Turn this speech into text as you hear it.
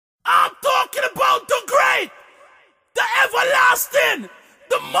Justin,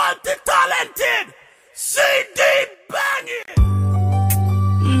 the multi-talented CD banging.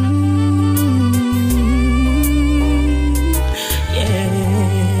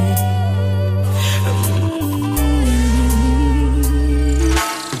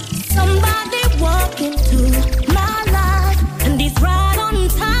 Somebody walk into my life and it's right on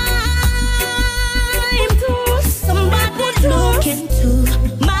time. Somebody look into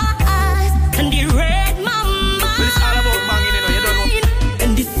my eyes and it read my mind. But it's all about banging, you know, you don't know.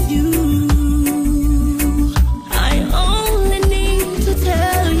 And it's you. I only need to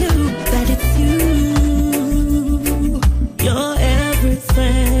tell you that it's you. You're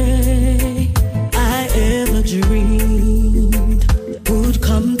everything I ever dreamed would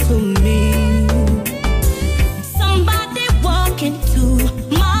come to me. Somebody walk into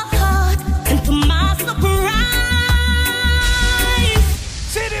my heart, into my surprise.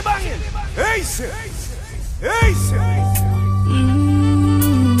 CD banging. Hey, sir. Hey, sir.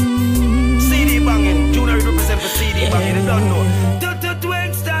 CD banging. Junior represent for CD banging. You don't know.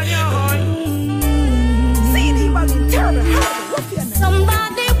 Twins down your horn. CD banging. Terrible.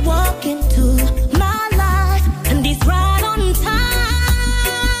 Somebody walk into my life and it's right on time.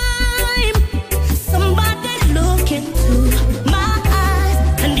 Somebody look into my eyes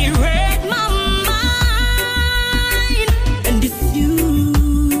and it read my mind. And it's you.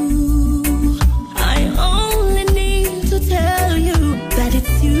 I only need to tell you that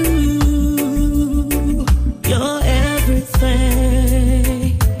it's you. You're everything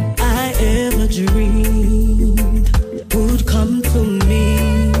I ever dreamed would come to me.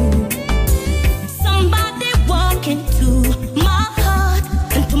 Somebody walk into my heart,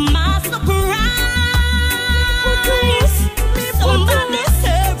 into my surprise. Somebody's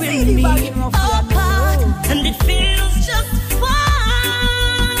tearing me apart, and it feels just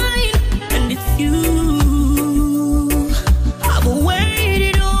fine. And it's you. I've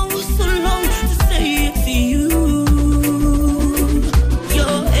waited oh so long to say it's you.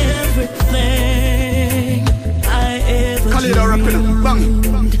 You're everything I ever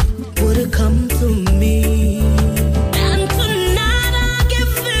dreamed would come to me. And tonight I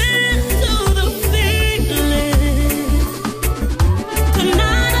give in to the feeling.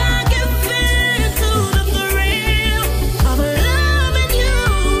 Tonight I give in to the thrill of loving you.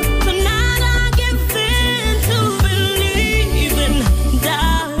 Tonight I give in to believing,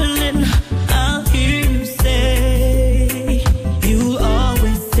 darling. I'll hear you say, you'll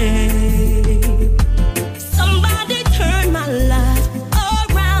always stay. Somebody turn my life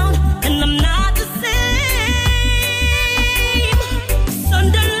around and I'm not the same.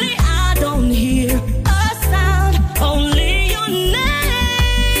 Suddenly I don't hear a sound, only your name.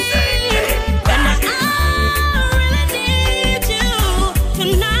 And I really need you.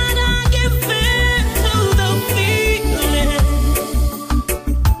 Tonight I give in to the feeling.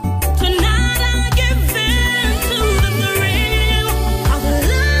 Tonight I give in to the thrill of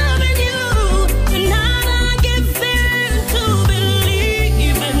loving you. Tonight I give in to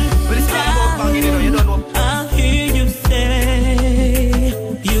believing. But it's all about banging, you know, you don't know. I'll hear you say,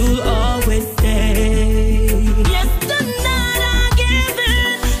 you'll always stay. Yes, tonight I give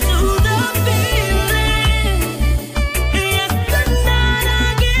in to the feeling. Yes, tonight I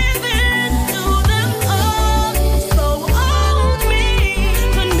give in to the oh, so hold me.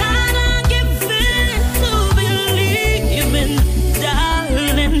 Tonight I give in to believing,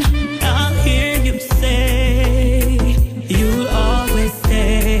 darling. I'll hear you say, you'll always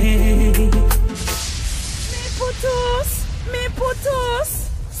stay. Me putus,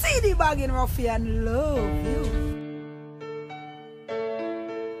 CD bagging ruffian, love you.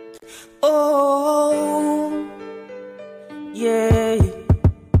 Oh, yeah.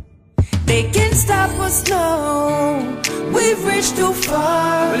 They can't stop us now. We've reached too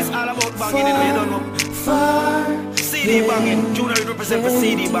far, But it's all about banging, you know, you don't know. far. CD banging. Junior represent for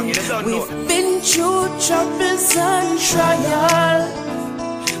CD banging. You don't know. We've been through troubles and trial.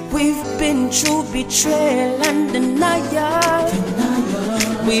 We've been through betrayal and denial.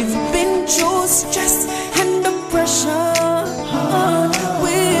 We've been through stress and depression.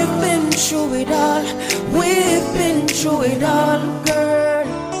 We've been through it all. We've been through it all, girl.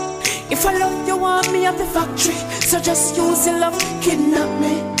 If I love you, want me at the factory, so just use your love, kidnap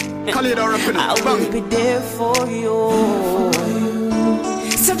me. I will be there for you.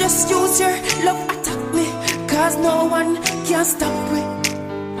 So just use your love, attack me, cause no one can stop me.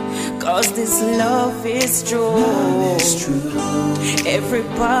 Cause this love is true.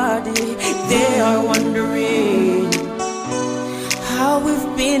 Everybody, they are wondering how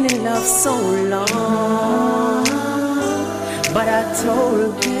we've been in love so long. But I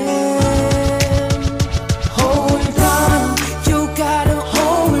told them, hold on, you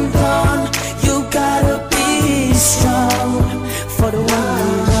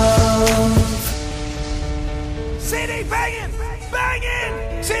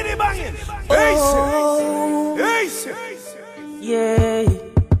City banging. Oh, yeah.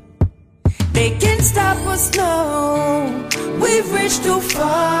 They can't stop us now. We've reached too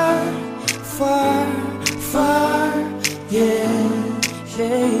far, far, far. Yeah,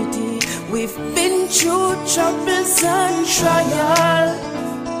 lady. We've been through troubles and trial.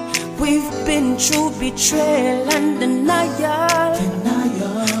 We've been through betrayal and denial.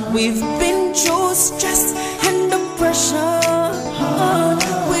 We've been through stress and oppression.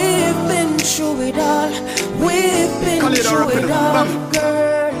 We've been through it all. We've been through it all,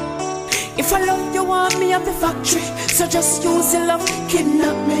 girl. If I love you, want me at the factory, so just use your love,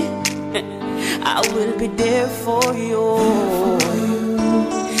 kidnap me. I will be there for you.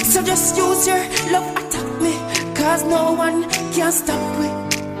 So just use your love, attack me, cause no one can stop me.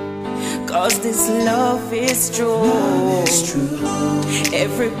 Cause this love is true.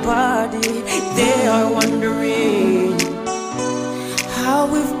 Everybody, they are wondering how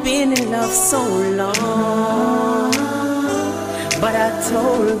we've been in love so long. But I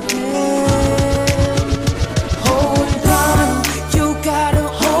told them, hold on, you gotta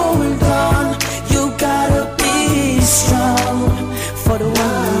hold on. You gotta be strong for the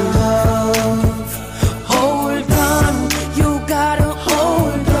one you love. Hold on, you gotta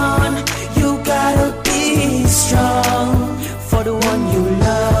hold on. You gotta be strong for the one you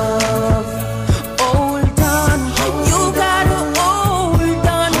love. Hold on, you gotta hold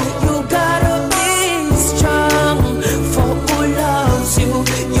on. You gotta be strong for who loves you.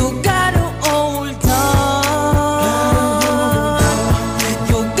 You gotta hold on.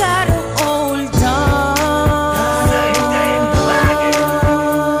 You gotta hold on.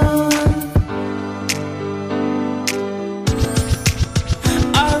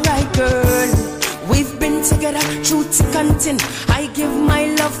 Alright, girl, we've been together through thick and thin. I give my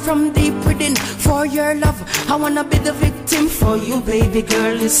love from deep within. For your love, I wanna be the victim. For you, baby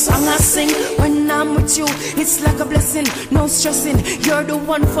girl, this song I sing. When I'm with you, it's like a blessing. No stressing, you're the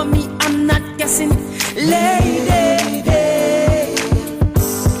one for me, I'm not guessing. Lady,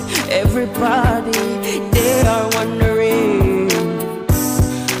 everybody, they are wondering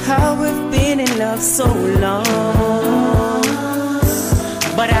how we've been in love so long.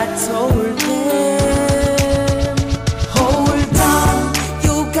 But I told them, hold on,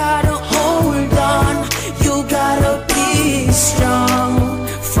 you gotta hold on. You gotta be strong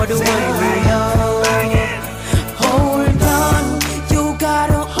for the one you love. Hold on, you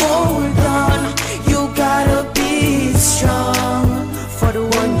gotta hold on. You gotta be strong for the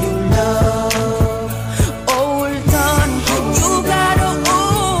one you love. Hold on, you gotta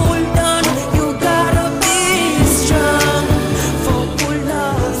hold on. You gotta be strong for who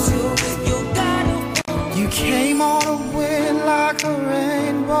loves you. You gotta. You came all the way like a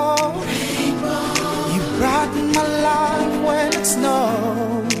rainbow. You brightened my life when it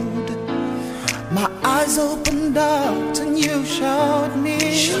snowed. My eyes opened up and you showed me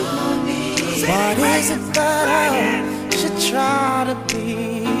what is it that I should try to be.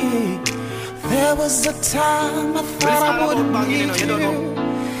 There was a time I thought I wouldn't need you.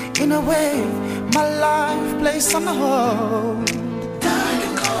 In a way, my life placed on hold.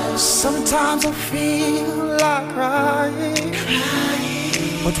 Sometimes I feel like crying,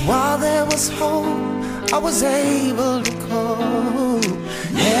 but while there was hope, I was able to cope.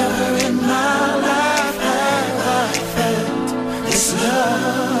 Never in my life have I felt this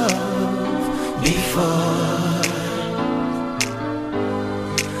love before.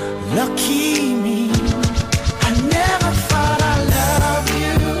 Lucky me, I never thought I'd love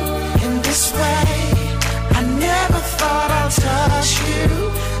you in this way. I never thought I'd touch you,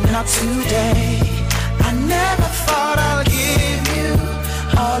 not today. I never thought I'd give you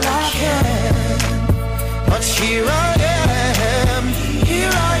all I can, but here I am,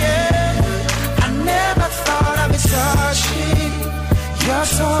 here I am. I never thought I'd be touching your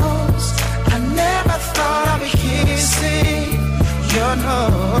toes. I never thought I'd be kissing your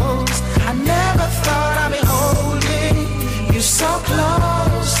nose. I never thought I'd be holding you so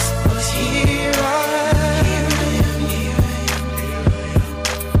close, but here I am.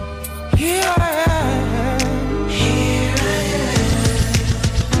 Here I am. Here I am.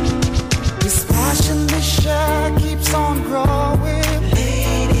 This passion we share keeps on growing.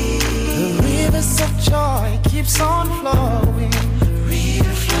 Lady, the rivers of joy keeps on flowing.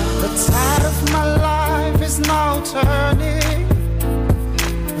 The tide of my life is now turning.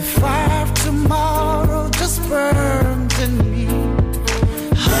 The fire of tomorrow just burns in me.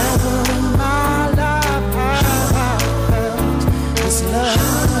 Never in my life have I felt this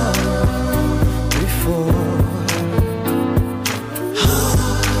love before.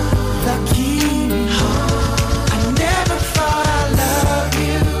 Lucky me, I never thought I'd love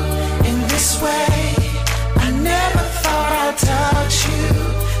you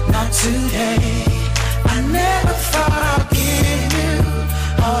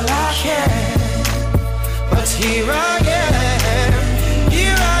here I am,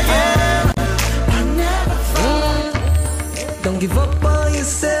 here I am. I never thought. Don't give up on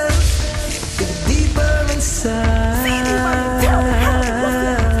yourself. Dig deeper inside.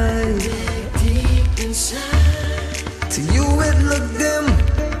 Deep inside. To you it look dim,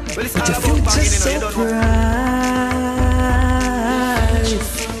 but your future's so bright.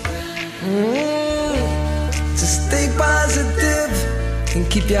 Just stay positive and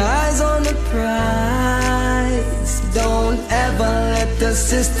keep your eyes on the prize. Don't ever let the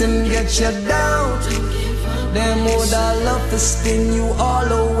system get you down. Them would I love to spin you all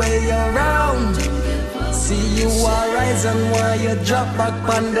the way around. See you are rising while you drop back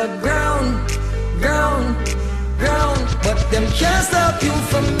on the ground. But them can't stop you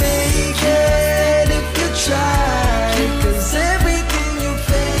from making if you try. Cause everything you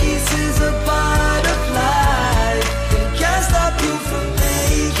face is a part of life. Them can't stop you from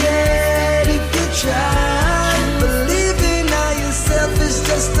making if you try. Believing in yourself is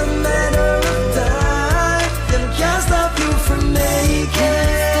just a matter of time. Them can't stop you from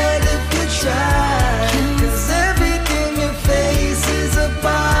making if you try. Cause everything you face is a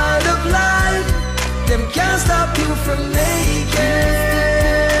part of life. Them can't stop you from making.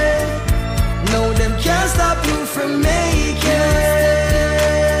 No, them can't stop you from making.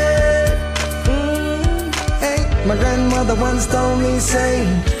 Hey, my grandmother once told me, say,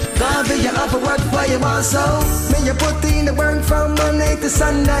 God be your upward for you also. Me you put in the work from Monday to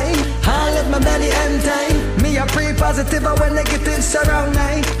Sunday. I let my belly empty. Me a pre-positive when negative surround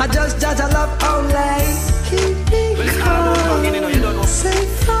me. I just judge a love only. Keep me calm,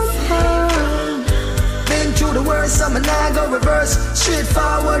 safe from harm. Been through the worst, so me nah go reverse. Straight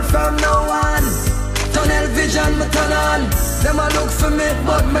forward from no one. Tunnel vision me turn on. Them a look for me,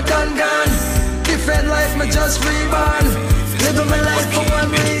 but me done gone. Different life, me just reborn. Living my life for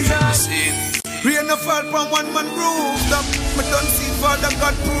one reason. Rain no fall from one man roof. That me done see Father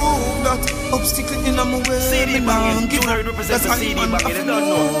God prove that. Obstacle in my way. CD banging, you know you represent the CD banging. They don't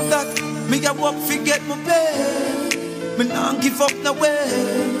know that. Me a walk forget my pay. Me nah give up no way.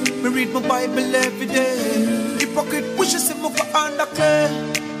 Me read my Bible every day. Hypocrite wishes him over under clay.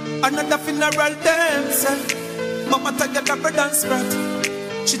 Another funeral them say. Mama tired of bread and sprat.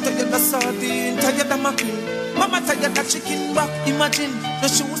 She tired of sardine, tired of mackerel. Mama tired of chicken back. Imagine, no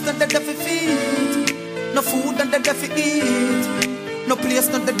shoes that they fi feed, no food that they fi eat, no place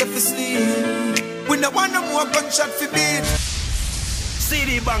that they fi sleep. We no want no more gunshot fi beat.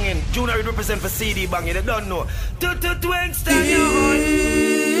 CD banging, Junior represent for CD banging. They don't know. Twins down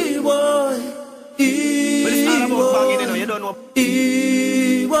your boy. But it's all about banging, you know. You don't know.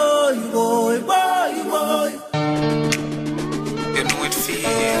 Boy. You know it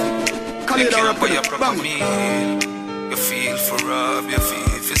feel. Call it out by your proper meal. You feel for rob, you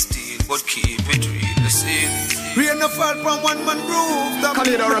feel for steal, but keep it real, listen. Rain no fall from one man roof. That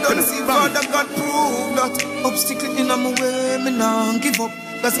me don't see Father God prove that. Obstacle in my way, me nah give up.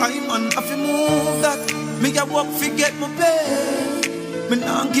 Cause I man have to move that. Me a walk forget my pay. Me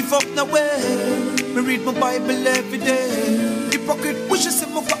nah give up no way. Me read my Bible every day. Hypocrite wishes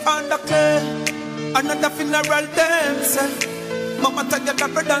him over under clay. Another funeral them say. Mama tired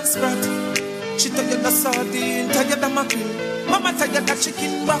of bread and sprat. She tired of sardine, tired of mackerel. Mama tired of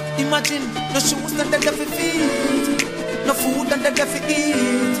chicken back. Imagine, no shoes that they fi feed, no food that they fi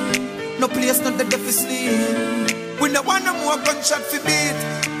eat, no place that they fi sleep. We no want no more gunshot fi beat.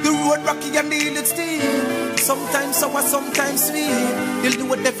 The road rocky and the hill it's steep. Sometimes sour, sometimes sweet. You'll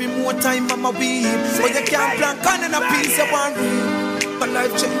do it every more time, mama weed. But you can't plan can and a piece of one real. But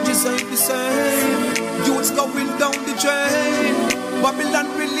life changes ain't the same. Youths going down the drain. Babylon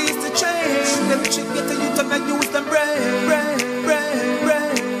release the chain. Them chick get a youth and I use them brain.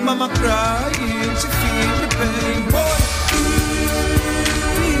 Mama crying, she feel the pain. Boy,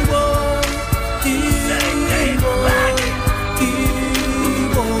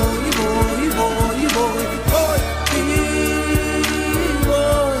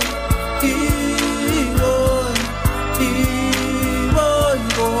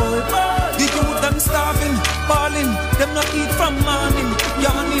 the youth them starving, balling. Them not eat from morning,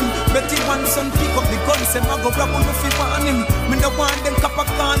 yawning. Betty one son pick up the guns and I go grab on the feet on him. Me no want them cap a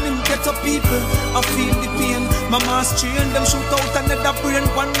can him. Get up people, I feel the pain. Mama's train, them shoot out another brain.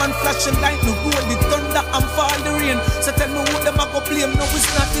 One man flashing light, no roll the thunder and fall the rain. So tell me who them I go blame, no it's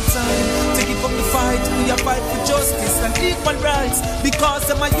not the time. To give up the fight, we a fight for justice and equal rights. Because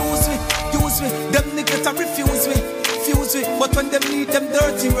them I use we, them niggas a refuse we. use it. But when them need them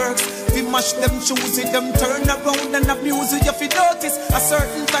dirty works, we mash them choosy, them turn around and abuse it. If you notice, a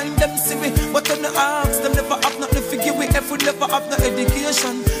certain time them see me, but when I ask them never have nothing to give me. If we never have no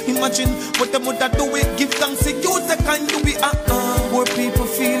education, imagine what them would do it. Give thanks to you, they can do it. Poor people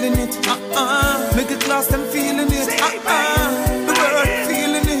feeling it. Middle class them feeling it. The world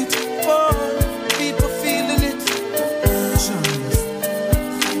feeling it. Poor people feeling it.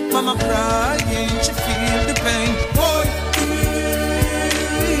 Mama crying, she feel the pain. Boy,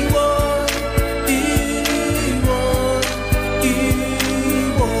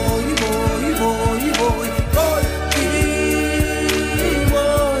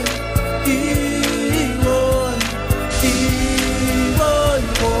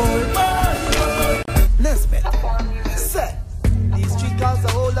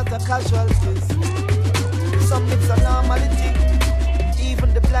 casualties. Some it's a normality.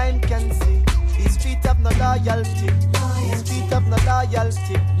 Even the blind can see. These streets have no loyalty. These streets have no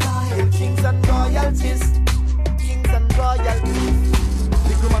loyalty. Kill kings and royalties. Kings and royalties.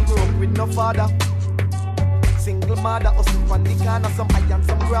 The woman grew up with no father. Single mother, hustle on the corner, some high and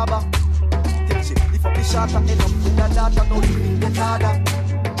some grabber. Till she lift up the shot and end up with her daughter. Now living the harder.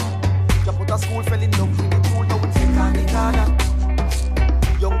 Drop out of school, fell in love with the tool. Now it's sick on the corner.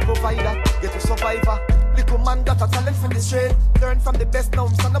 Young provider, get a survivor. Little man got a talent from the street. Learn from the best, now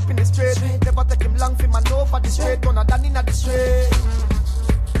I'm stand up in the street. Never take him long for man over the street. Gonna done in the street.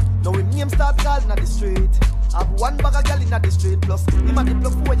 Now him name start calling at the street. Have one bag of girl in the street. Plus, him a the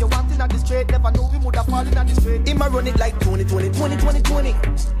block where you want in the street. Never know we would have fallen in the street. Him a run it like 2020, 2020, 20.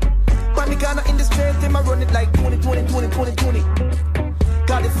 Panic in the street. Him a run it like 2020, 2020, 20.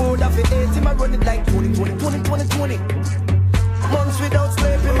 Got the food of the 8. Him a run it like 2020, 2020, 20. Months without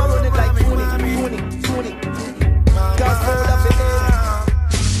sleeping, I run it like 20. Cause food of the air.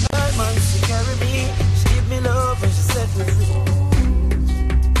 Her man, she carry me, she give me love and she set me free.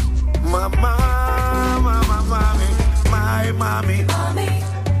 My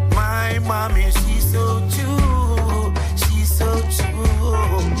mommy, she's so true, she's so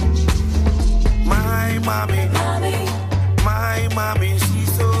true. My mommy,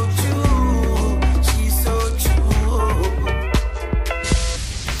 she's so true, she's so true.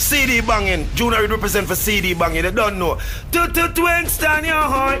 CD banging, Junior represent for CD banging, they don't know. Twinks down your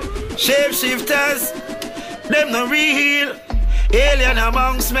heart, shape shifters, them no real. Alien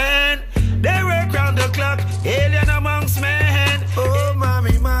amongst men, they work round the clock. Alien amongst men. Oh,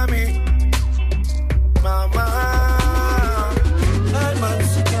 mommy, mama. Her man,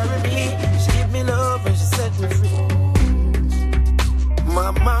 she carry me, she give me love and she set me free.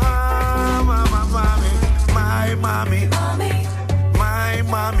 My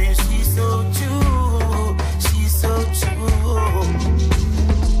mommy, she's so true, she's so true.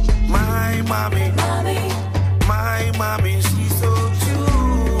 My mommy, she's so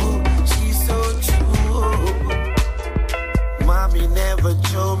true, she's so true. Mommy never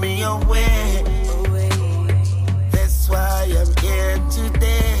throw me away. That's why I'm here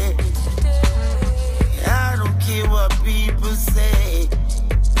today. I don't care what people say.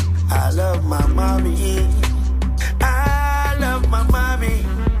 I love my mommy. I love my mommy.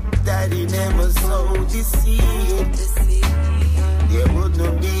 Daddy never sowed the seed. There would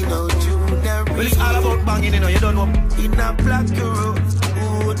not be no junior. Well, it's all about banging, you know, you don't know. In a black road,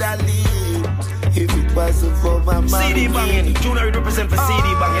 who would I leave? If it wasn't for my mommy. CD banging, Junior represent for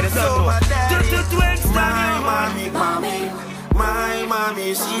CD banging, you don't know. My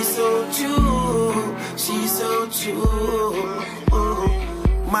mommy, she's so true, she's so true.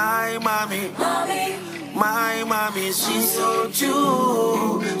 My mommy, she's so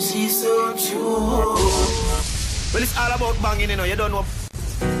true, she's so true. Well, it's all about banging, you know, you don't know.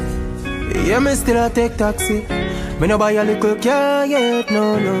 Yeah, me still a take taxi. Me no buy a little car yet,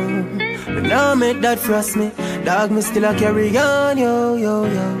 no. Me now make that frost me. Dog, me still a carry on, yo.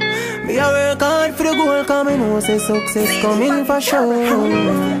 Me a work hard for the goal, cause me know say success coming for sure.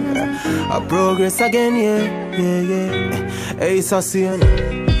 I progress again, yeah. Hey, Sassian.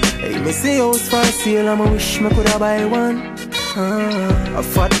 Hey, me see house for sale, and I wish me coulda buy one. A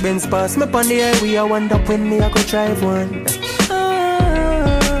fat Benz pass me pon the highway, I wonder when me I could drive one.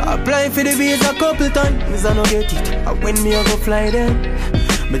 Apply for the visa a couple times, I no get it. And when me I go fly then,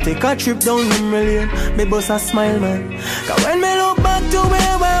 me take a trip down memory lane, me bust a smile, man. Cause when me look back to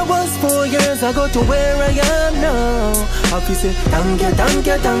where I was 4 years ago to where I am now, I feel say thank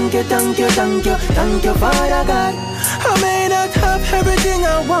you, Father God. I may not have everything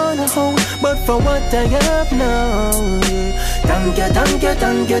I wanna hold, but for what I have now, yeah.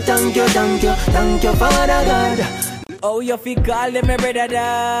 Thank you, Father God. Oh, you fi call them my brother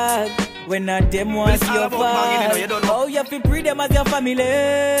dog. When not them want see your fall. Oh, you have to pre them as your family.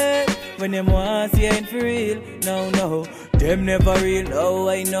 When them want see you ain't for real. No. Them never real,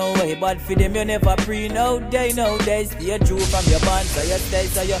 no way, but for them you never pre, no day, stay true from your band, so you stay,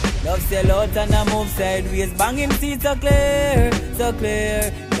 so you love sell out and I move sideways, banging seats so clear,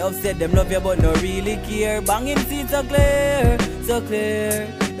 love said them love you but no really care, banging seats so clear,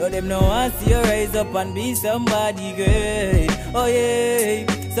 no them no want see you rise up and be somebody great, oh yeah,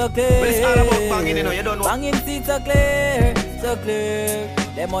 so clear, but it's all about banging, you know, you don't know. Banging seats so clear,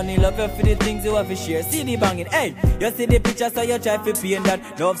 them only love you for the things you have to share. See the banging, hey, you see the picture so you try to paint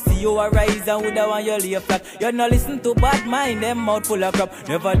that. Love see you arise and woulda want you lay flat. You no listen to bad mind, them mouth full of crap.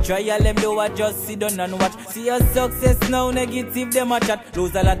 Never try all them do what, just sit down and watch. See your success now, negative them a chat.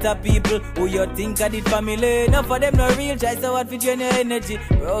 Lose a lot of people who you think are the family. Enough for them no real, try so what for drain your energy.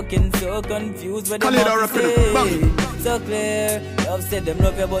 Broken, so confused with them out to say. So clear, love said them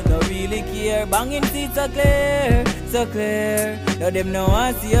love you but no really care. Banging seats so clear, now them no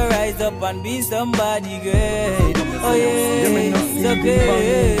want see you rise up and be somebody great. Oh yeah, so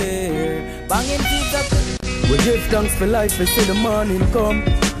clear. Banging seats so clear. We give thanks for life, we see the morning come.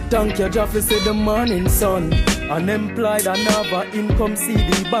 Thank you, Jah, we see the morning sun. Unemployed and never income, see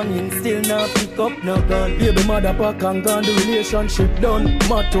the banging, still not pick up no gun. Baby mother pack and gone, the relationship done.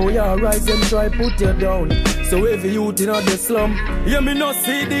 Motto, yeah, rise and try put you down. So every youth in the slum, hear me not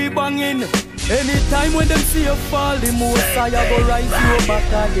see the banging. Anytime when them see you fall, the Messiah go rise you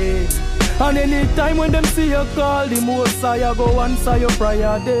back again. And anytime when them see you call, the Messiah go answer your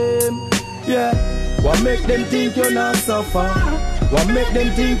prayer them. Yeah, what make them think you're not suffer? What make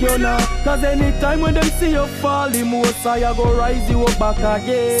them think you're not? Cause anytime when them see you fall, the Messiah go rise you back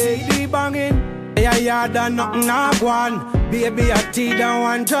again. See the banging, yeah, done nothing not one. Baby, a tea down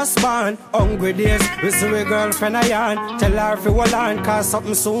one just born. Hungry days, we see a girlfriend I yarn. Tell her if you hold on, cause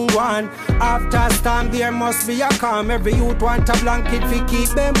something soon gone. After storm, there must be a calm. Every youth want a blanket to keep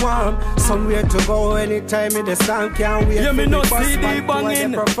them warm. Somewhere to go anytime in the storm, can't wait. Yeah, me no see the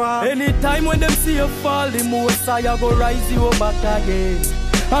banging. Anytime when them see you fall, the Messiah go rise you back again.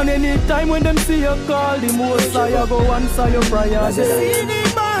 And anytime when them see you call, the Messiah go answer your prayer. See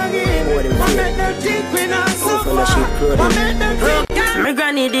the banging, what make them think we not suffer? What make them think? My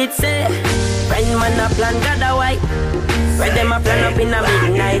granny did say, when man a plan gather white, where them a plan up in a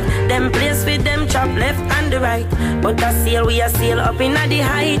midnight. Them place with them chop left and the right, but a sail we a sail up in a the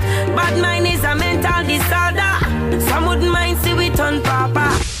height. Bad mind is a mental disorder. Some wouldn't mind see we turn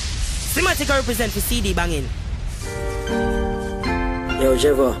papa. Symmetrical represent for CD banging. Yo,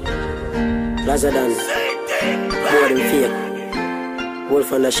 Jevo, Plaza Dan, more than fear,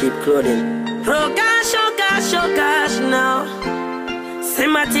 wolf on the sheep clothing. Oh gosh now.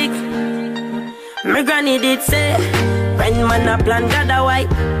 Symmetric. My granny did say, when man a plan gather white,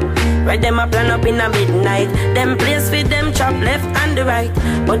 where them a plan up in a midnight. Them place with them chop left and the right,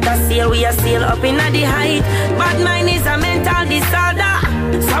 but a sail we a sail up in a the height. Bad mind is a mental disorder.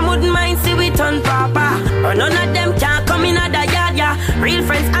 Some wouldn't mind see we turn papa, but none of them can come in a the yard, yeah. Real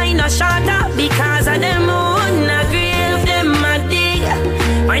friends I no shorter, because of them who wouldn't agree if them a dig.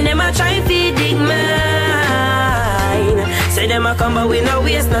 When them a try to dig mine, say them a come but we no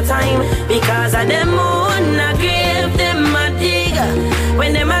waste no time, because of them who wouldn't agree if them a dig.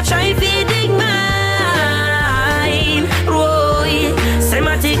 When them a try to dig mine, Roy,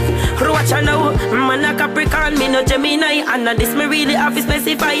 Sematic, watch now, man a Capricorn, me no Gemini, and this me really have to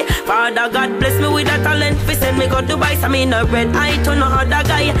specify. Father God bless me with a talent, fi send me go Dubai, so me no red eye to no other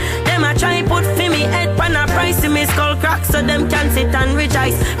guy. Them a try put fi me head pan a price, see me skull crack, so them can sit and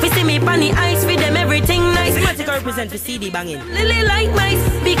rejoice. Fi see me pan the ice, fi them everything nice. Sematic represent for CD banging. Lily like mice,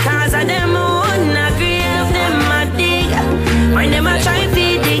 because of them who wouldn't agree if them a dig. When them a try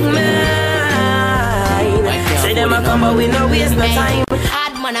fi dig mine, say them a come but we no waste no time.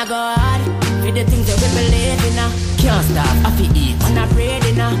 Hard man a God, for the things that we believe in. Can't stop, I fi eat, man a bread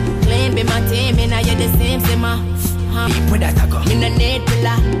in. Claim be my team in, you the same simmer. People that a go, me no need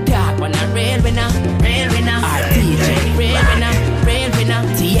pillar. Dark man a real winner, DJ, real winner,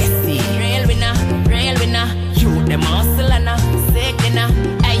 TSC, real winner. You them hustle and sick dinner.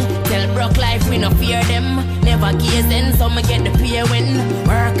 Ay, tell broke life we no fear them. Never gaze in, so me get the pay win.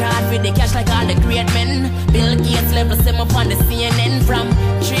 Work hard for the cash like all the great men. Bill Gates level sim up on the CNN. From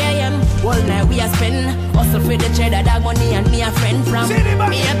 3 AM, all night we a spend. Hustle for the cheddar, dog money and me a friend. From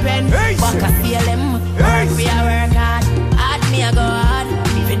me a pen, back a CLM. Work we a work hard me a go hard.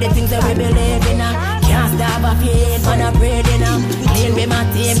 For the things that we believe in. Can't stop a pain, man a bread in. Clean be my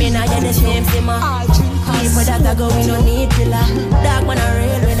team in, yeah the shame simmer. People that a go, we no need pillar. Dog man a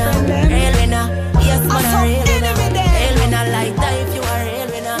real winner. Yes man a real winner. Real winner like that if you a real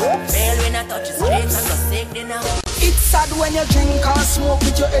winner. Real when you drink or smoke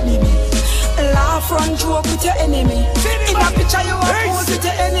with your enemy. Laugh and joke with your enemy. In a picture you are close with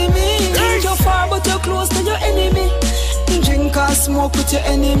your enemy. Think you're far but you're close to your enemy. Drink or smoke with your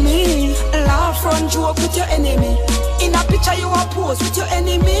enemy. Laugh and joke with your enemy. In a picture you are pose with your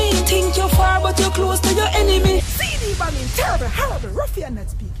enemy. Think you're far but you're close to your enemy. CD banging, terrible, horrible, ruffian not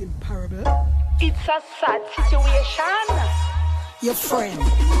speaking parable. It's a sad situation. Your friend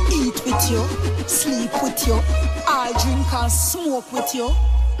eat with you, sleep with you, all drink and smoke with you.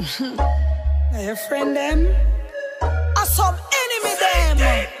 Now your friend them are some enemy them.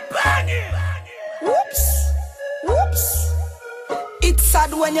 Whoops, whoops. It's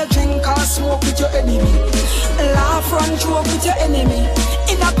sad when you drink or smoke with your enemy. Laugh and joke with your enemy.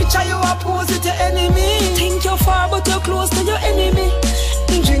 In a picture you are pose with your enemy. Think you're far but you're close to your enemy.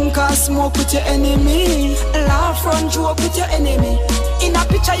 Drink or smoke with your enemy. Laugh and joke with your enemy. In a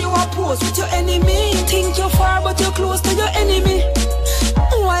picture you are pose with your enemy. Think you're far but you're close to your enemy.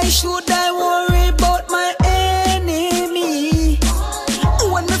 Why should I worry about my enemy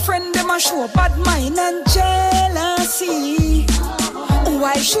when my friend them a show bad mind and jealousy?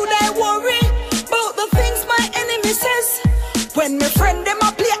 Why should I worry about the things my enemy says when my friend them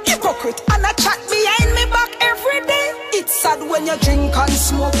a play hypocrite and a chat behind me back every day? It's sad when you drink and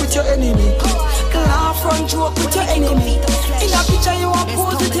smoke with your enemy. Laugh and joke with your enemy. In a picture you are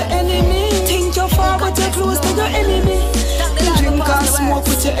pose with your enemy. Think you're far but you're close to your enemy. Drink and smoke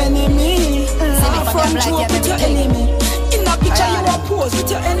with your enemy. Laugh and joke with your enemy. In a picture you are pose with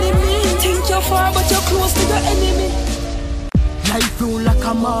your enemy. Think you're far but you're close to your enemy. Life roll like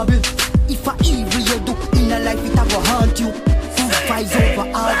a marble. If a evil you do in a life, it a go haunt you. Food fights over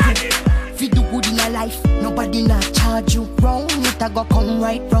argue. If you do good in a life, nobody not charge you. Wrong, it a go come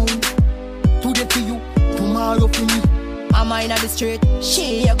right round. Today for you, tomorrow for me. I'm in the street,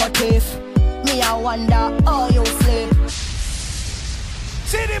 she a go thief. Me I wonder how you sleep.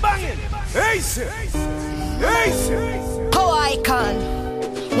 CD banging, hey sir, hey sir. How I can,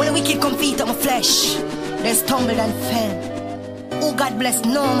 when the wicked come feed on my flesh, they stumble and fell. Oh God bless,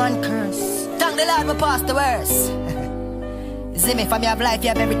 no man curse. Thank the Lord we pass the worst. See me, from your life you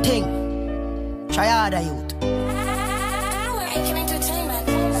have everything. Try harder, youth.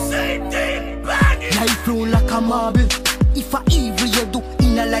 Life roll like a marble. If a evil you do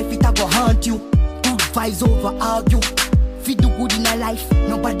in a life, it a go haunt you. Good vibes over argue. If you do good in a life,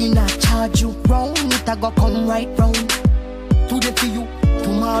 nobody not charge you. Wrong, it a go come right round. Today for you,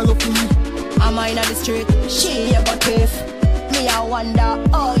 tomorrow for me. I'm in the street, she a go thief. Me I wonder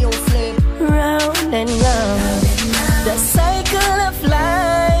how you sleep. Round and round, the cycle of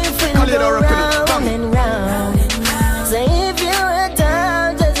life will go round and round. So if you're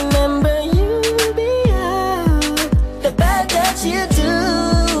down, just remember you'll be out. The bad that you do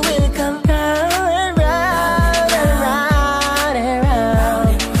will come round and round and round and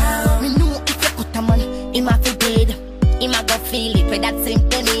round. Me know if you cut a man, him a fi dead. Him a go feel it with that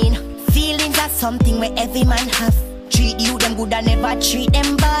simple mean. Feelings are something where every man have. Treat you them good and never treat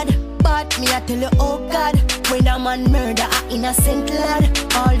them bad. But me I tell you, oh God, when a man murder a innocent lad,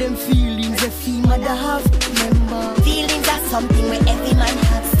 all them feelings a fee mother have. Remember, feelings are something where every man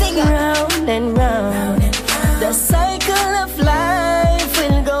has. Sing it. Round and round, the cycle of life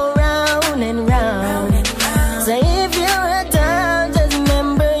will go round and round. So if you're down, just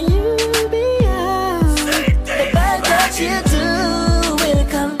remember you'll be out. The bad that you do will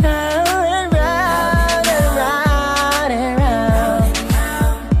come round and round and round and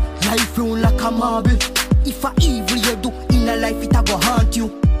round. Life roll like a marble. If a evil you do in a life, it a go haunt you.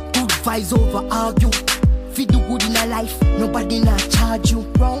 Good vibes over argue. If you do good in a life, nobody not charge you.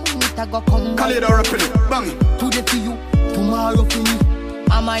 Wrong, it a go come right. Bang. Today for you, tomorrow for me.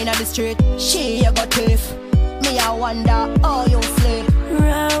 I'm in the street, she a go thief. Me I wonder how you sleep.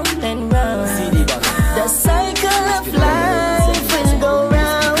 Round and round, the cycle of life will go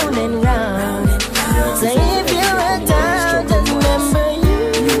round and round. So if you're down, just remember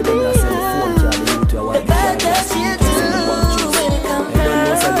you'll be out. The bad that you do will come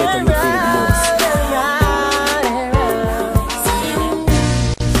round and round and round and round.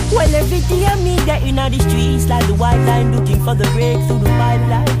 Well, every day I me get in the streets like the white line, looking for the breakthrough the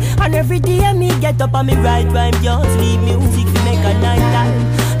pipeline. And every day I me get up on me right rhyme, just leave music to make a night time.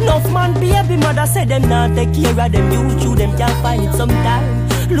 Enough man baby mother said them not take care of them youth, you them can't find it sometime.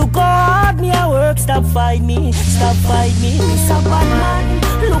 Look how hard me I work, stop fight me, miss a bad man.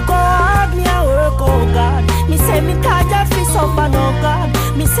 Look how hard me I work, oh God. Me say me tired fi suffer, no God.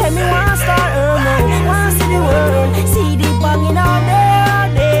 Me say me want start earn, no, want see the world. See the banging out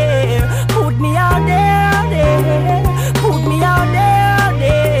there, put me out there, put me out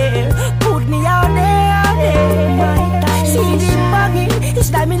there, put me out there. See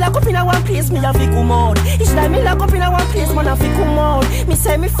lock up in a one place, me a fi come out. Each time me lock up in a one place, man a fi come out. Me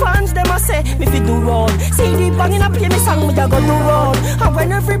say me fans, them a say me fi do road. See the bang in a play me song, me a go do road. And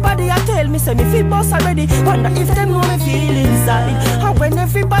when everybody a tell me say me fi boss already, wonder if them know me feel inside. And when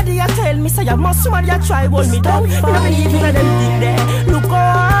everybody a tell me say I must somebody a try hold me down, me no believe in them thing there. Look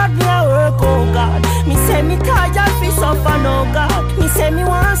how hard me a work, oh God. Me say me tired fi suffer, no God. Me say me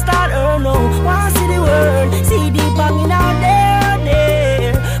want start earn, no want see the world. See the banging out there.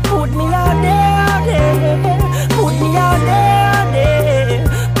 Put me out there. Put me out there.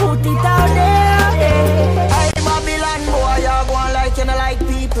 Put it out there. Hey Babylon boy, you go on like you no like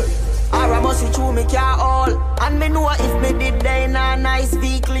people. Or I must see through me car all. And me know if me did there in a nice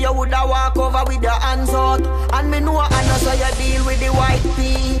vehicle, you woulda walk over with your hands out. And me know I know so you deal with the white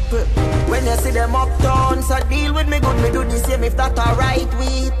people. When you see them uptown, so deal with me good, me do the same if that alright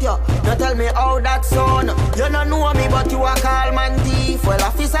with you. Now tell me how that sound. You don't know me but you a call man thief. Well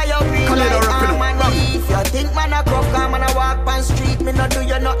officer you green like arm and leaf. You think man a crop car, man a walk pan street. Me no do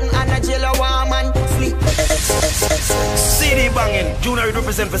you nothing and a jail a warm and sleep. CD banging, Junior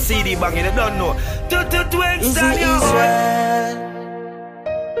represent for CD banging, they don't know. Is it Israel?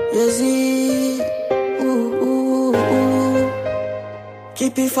 Yes,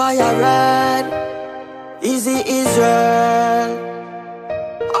 keep it fire red. Is it Israel?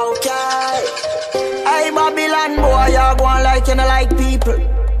 Okay. Hey Babylon boy, you go on like you no like people.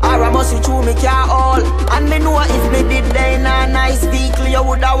 Or I must see through me car all. And me know if me did there in a nice vehicle, you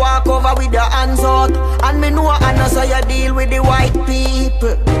woulda walk over with your hands out. And me know I know so you deal with the white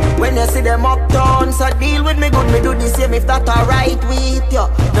people. When you see them uptown, so deal with me good, me do the same if that alright with you.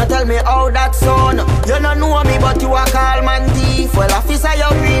 Now tell me how that sound. You don't know me but you a call man thief. Well officer you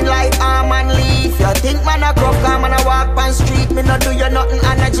green like arm and leaf. You think man a crop car, man a walk pan street. Me no do you nothing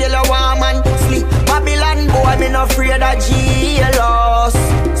and a jail a warm and sleep. Babylon boy, me no afraid of jailous.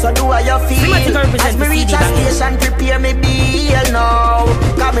 So do what you feel. As me reach a station, prepare me bail now.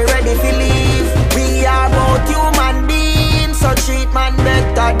 Cause me ready to leave. We are both human beings, so treat man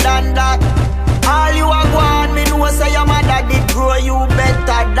better than that. All you are want, me know say your mother did grow you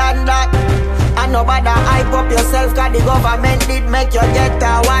better than that. And nobody hype up yourself, cause the government did make you get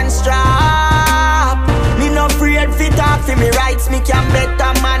a one strap. Me no afraid fit talk for me rights, me can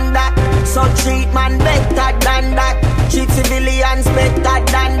better man that. So treat man better than that. Treat civilians better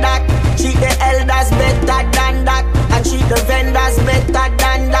than that. Treat the elders better than that. And treat the vendors better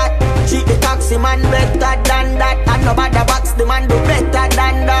than that. Treat the taxi man better than that. And nobody box the man do better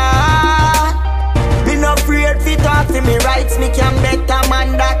than that. Me no afraid fi talk to me rights, me can better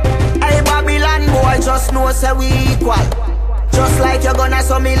man that. Hey Babylon boy, just know say we equal. Just like you gonna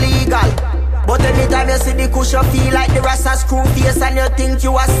some illegal. But anytime you see the kush, you feel like the rasta screw face and you think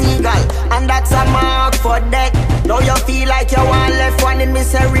you a seagull. And that's a mark for death. Now you feel like you want left one in me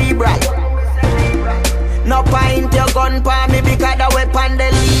cerebral. No point your gun pa me because the weapon the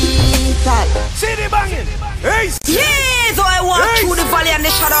lethal. See the banging. Hey. Yeah, though I walk through the valley and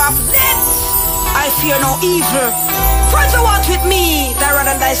the shadow of death, I fear no evil. Friends who walk with me, thy rod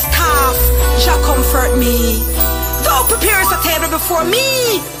and thy staff shall comfort me. Thou preparest a table before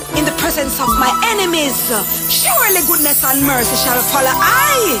me in the presence of my enemies. Surely goodness and mercy shall follow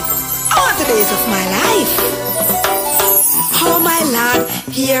I all the days of my life. Oh my Lord,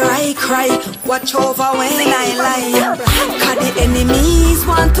 here I cry, watch over when I lie. Cause the enemies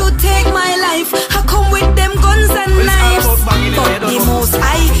want to take my life. I come with them guns and knives. But the most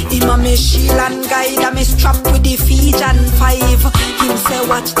high, him a me shield and guide. I'm strapped with the Ephesian 5. Him say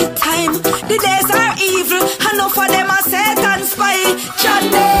watch the time, the days are evil. Enough of them are Satan spy. Jah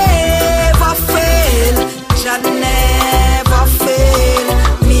never fail, Jah never fail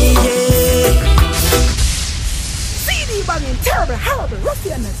me, yeah. CD banging, terrible, horrible,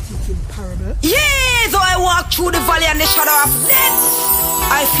 ruffian and speaking parable. Yeah, though I walk through the valley and the shadow of death,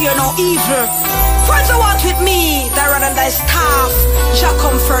 I fear no evil. Friends who walk with me, thy rod and thy staff shall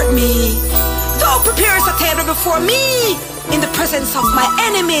comfort me. Thou preparest a table before me in the presence of my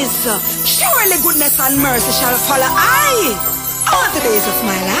enemies. Surely goodness and mercy shall follow I all the days of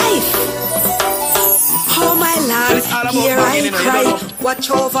my life. Oh my Lord, here I cry,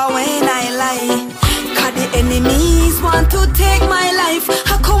 watch over when I lie. Cause the enemies want to take my life.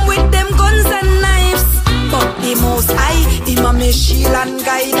 I come with them guns and knives. But the most high, him a me shield and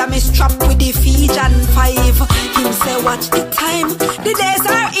guide. I'm strapped with the Ephesian 5. Him say watch the time, the days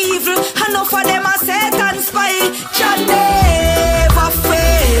are evil. Enough of them are Satan spy. Jah never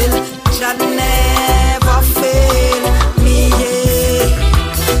fail, Jah never fail me, yeah.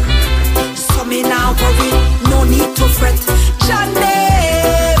 So me now worry, no need to fret. Jah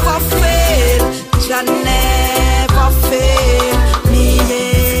never fail, Jah never fail me,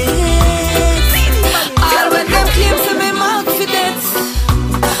 yeah.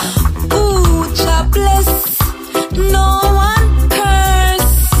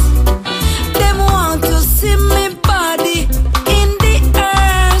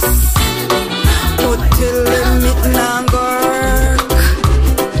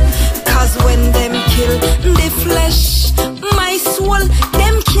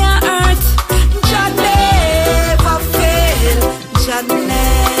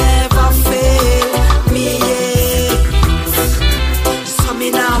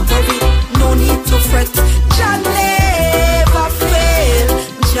 worth. Jah never fail,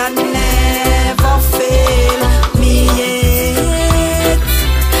 Jah never fail me yet.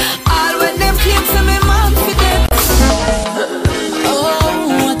 All when them claim to me man for them. Oh,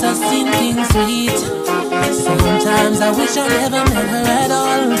 what a sinking sweet. Sometimes I wish I never met her at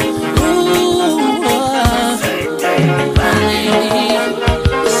all. Ooh,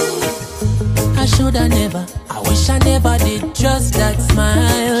 I shoulda never, I wish I never did just that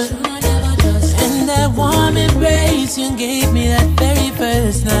smile. And that warm embrace you gave me that very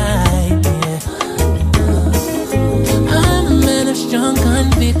first night, yeah. I'm a man of strong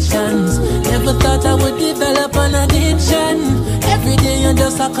convictions. Never thought I would develop an addiction. Every day you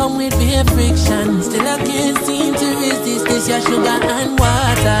just come with bare friction. Still I can't seem to resist this your sugar and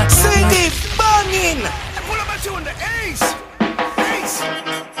water. Sing it, banging. Pull up a tune, the ace.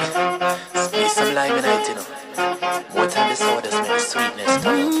 Squeeze some lime in it, you know. More time the sodas make sweetness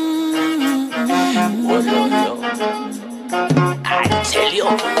come out. Oh, yo. I tell you.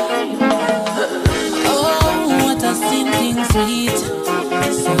 Oh, what a sinking sweet.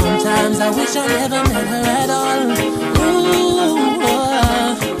 Sometimes I wish I never met her at all. Ooh,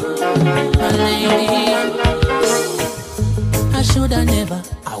 my lady. I shoulda never,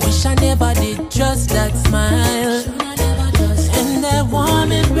 I wish I never did just that smile. And that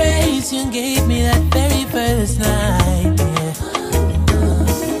warm embrace you gave me that very first night, yeah.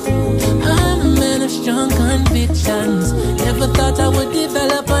 I'm a man of strong convictions. Never thought I would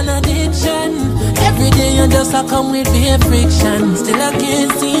develop an addiction. Every day you just come with bare friction. Still I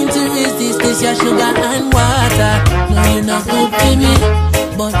can't seem to resist this your sugar and water. No, you're not good for me,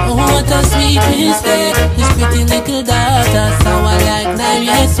 but oh what a sweet mistake. This pretty little daughter, sour like lime,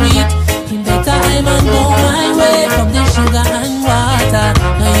 yeah sweet. In better time and go my way from the sugar and water.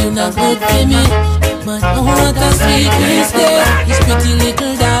 No, you're not good for me, but oh what a sweet mistake. This pretty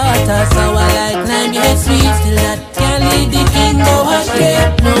little daughter, sour like lime, yeah sweet. Still that can't lead the king go astray.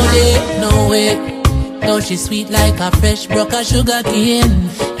 No day, no way. No, she's sweet like a fresh broke of sugar cane.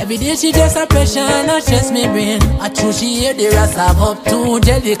 Every day she just a pressure and a stress me brain. I true she hear the rasta up to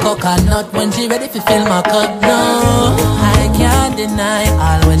jelly coconut when she ready to fill my cup. No, I can't deny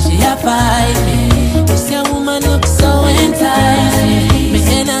all when she a fight me. This young woman looks so enticing. Me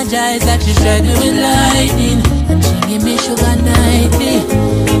energize like she struggling with lightning, and she give me sugar nightly.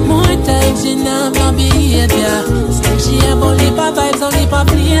 More times she know my behavior. Still she have only for vibes, only for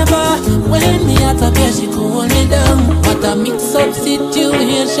flavor. When me at up here she cool me down. What a mix up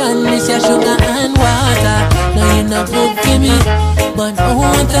situation. This your sugar and water. No, you're not good for me, but oh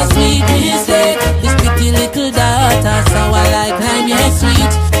what a sweet mistake. This pretty little daughter, sour like lime, yeah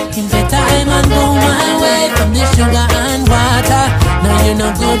sweet. In better time and go my way from the sugar and water. No, you're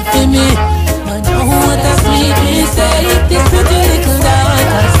not good for me, but oh what a sweet mistake. This pretty little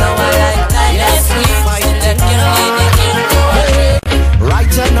daughter, sour like lime, yeah sweet. Let me lead the king to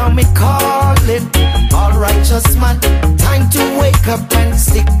right now me calling all righteous man. Time to wake up and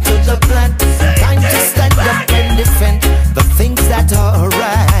stick to the plan. Time to stand up and defend the things that are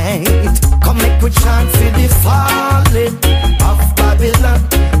right. Come make we chant for the falling of Babylon.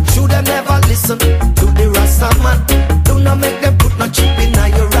 Should have never listen to the Rasta man. Do not make them put no chip in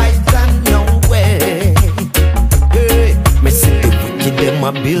your right hand, no way. Hey, me see the wicked them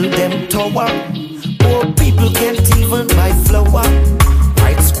a build them tower. Poor people can't even buy flour.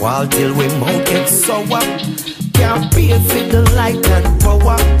 White squall till we mouth get sour. Can't pay for the light and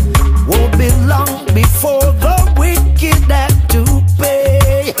power. Won't be long before the wicked have to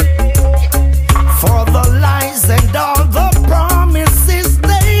pay for the lies and all the promises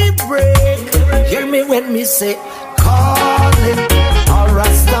they break. Hear me when me say, calling all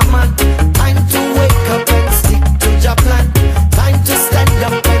Rasta man. Time to wake up and stick to your plan. Time to stand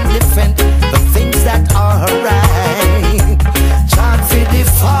up and defend the things that are right. Chant for the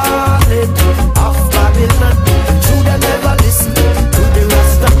falling of Babylon. Should I never listen to the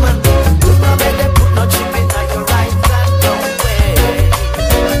Rasta man? Do not make them put no chip in your right hand, no way.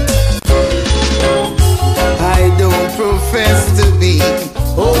 I don't profess to be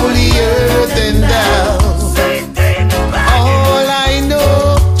holier than thou. All I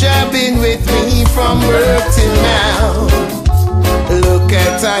know, Jah been with me from birth till now. Look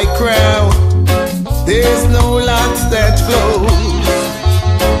at I crown, there's no lots that close.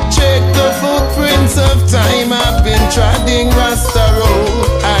 Check the footprints of time, I've been treading Rasta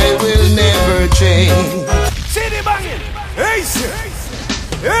road. I will never change. City banging, ace,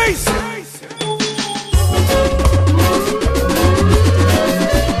 ace.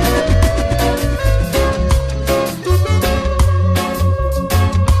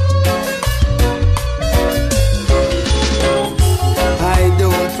 I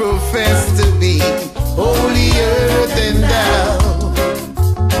don't profess to be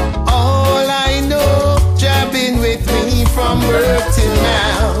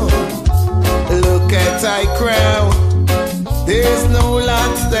I crown, there's no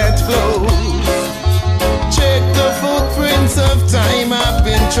lots that flows. Check the footprints of time, I've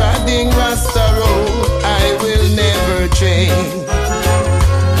been treading Rasta road. I will never change.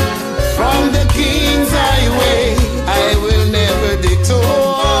 From the King's highway, I will never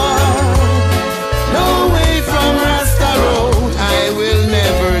detour. No way from Rasta road, I will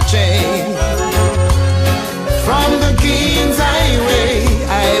never change. From the King's highway,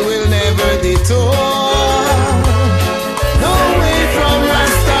 I will never detour. No way from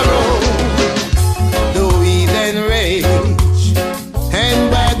Rasta road. Though heathen rage and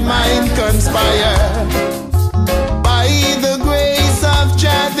bad mind conspire, by the grace of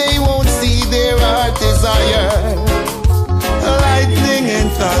Jah they won't see their heart desire. Lightning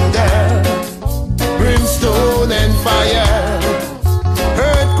and thunder, brimstone and fire,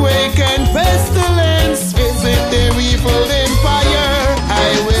 earthquake and pestilence visit their evil empire. I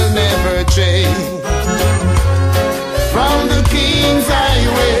will never change. From the King's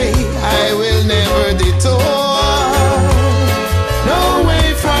highway, I will never detour. No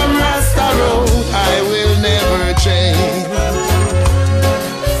way from Rasta road, I will never change.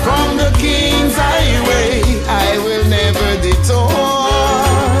 From the King's highway, I will never detour.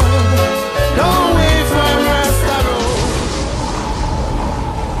 No way from Rasta road.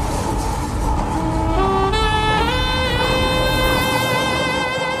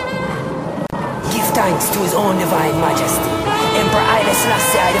 Give thanks to his own divine majesty, Emperor Haile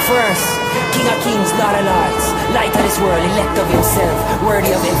Selassie I the first, King of kings, Lord of lords, light of this world, elect of himself,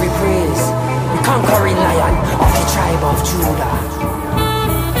 worthy of every praise, the conquering lion of the tribe of Judah.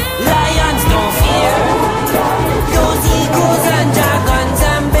 Lions don't fear those eagles and dragons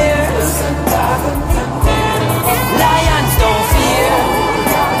and bears. Lions don't fear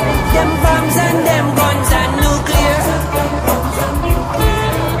them bombs and them guns and nuclear.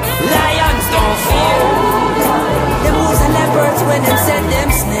 Lions don't fear them wolves and leopards when them set them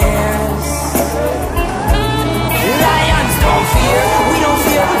snares. Lions don't fear, we don't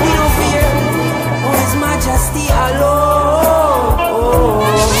fear, we don't fear. Oh, His Majesty alone.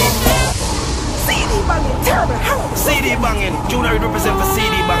 CD banging, terrible house. CD banging, Junior represent for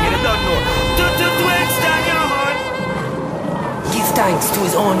CD banging, I don't know. To extend your heart. Give thanks to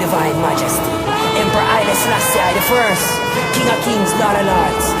his own divine majesty, Emperor Haile Selassie I the first, King of kings, Lord of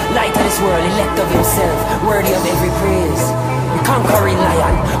lords, light of this world, elect of himself, worthy of every praise, the conquering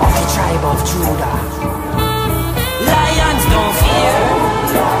lion of the tribe of Judah. Lions don't fear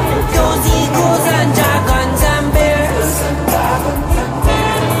those eagles and dragons and bears.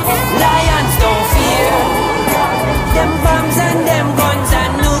 Lions don't fear them bombs and them guns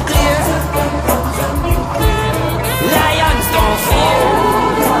and nuclear. Lions don't fear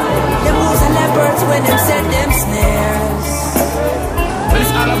them wolves and leopards when them set them snares.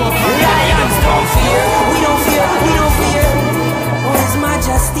 Lions don't fear, we don't fear, we don't fear. Oh, His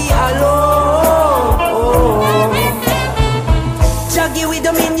Majesty alone. Jaggy with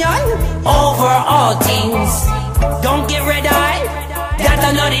dominion over all things. Don't get red eye, that's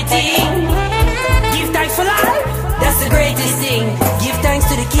another thing. Give thanks for life, that's the greatest thing. Give thanks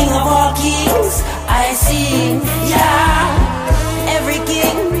to the King of all kings. I sing, yeah, every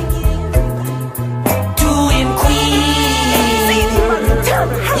king to him queen.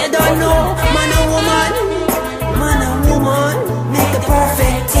 You don't know, man and woman make the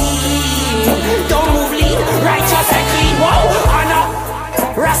perfect team. Don't move lean, righteous and clean. Whoa, honor,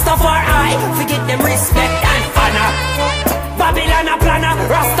 Rastafari, forget them respect and honor. Babylon a planner,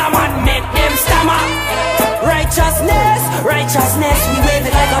 Rastaman make them stammer. Righteousness, righteousness, we wave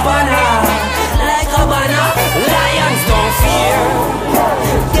it like a banner, like a banner. Lions don't fear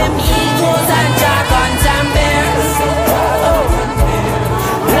them eagles and dragons and bears.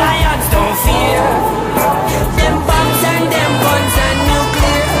 Lions don't fear them bombs and them guns and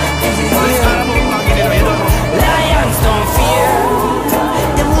nuclear. Lions don't fear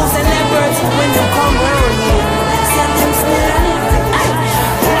them wolves and leopards when they come round here. Set them snare.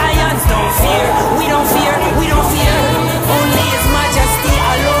 Lions don't fear, we don't fear, we don't fear. Only His Majesty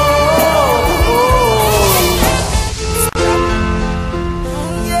alone.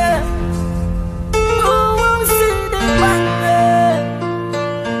 Yeah. Who won't see the money?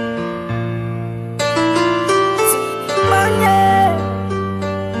 See the money.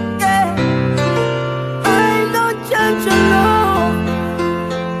 Yeah. I don't judge alone.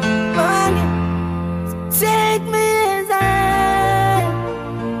 Money. Take me as I am.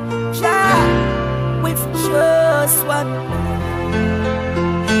 Child, with just one.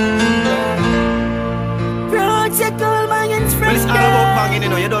 Protect all bangings from Well, it's all about banging, you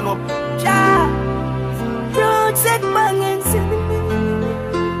know, you don't know. Child, protect bangings.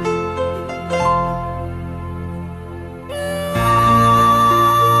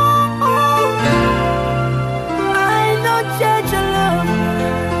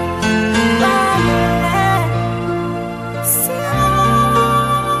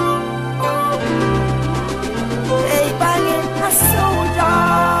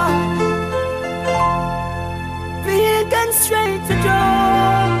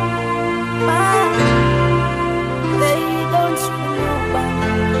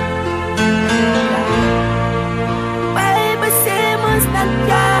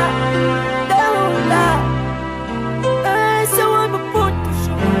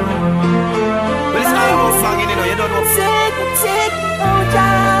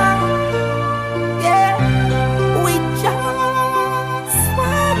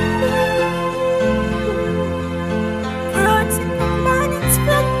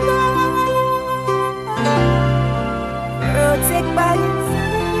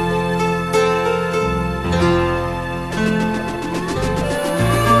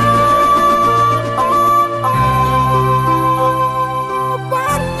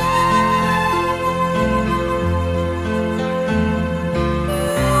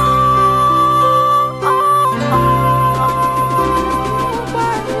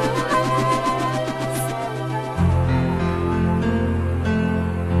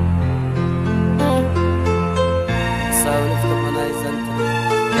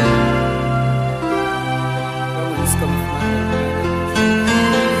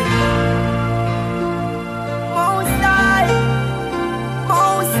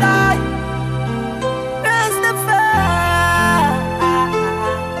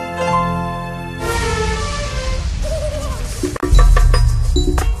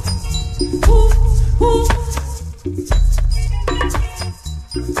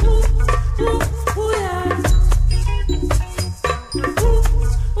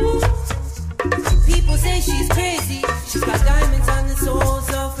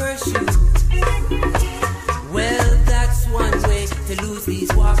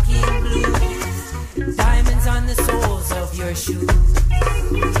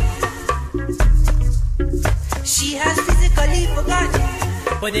 She has physically forgotten,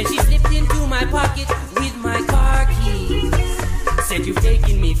 but then she slipped into my pocket with my car keys. Said you've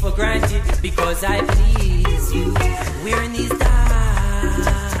taken me for granted because I please you. Wearing these diamonds,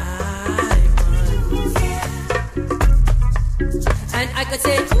 and I could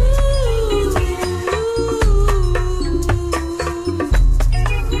say, ooh,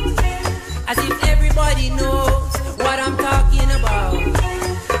 as if everybody knows what I'm talking about.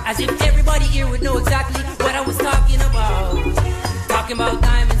 As if everybody here would know exactly what I was talking about. Talking about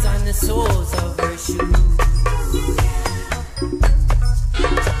diamonds on the soles of her shoes.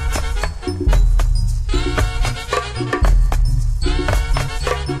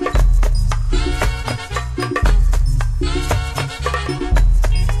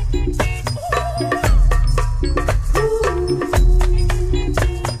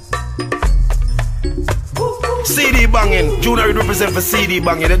 CD banging, Junior represent for CD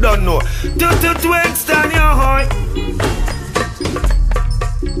banging, they don't know. Chronixx Tarus, your heart.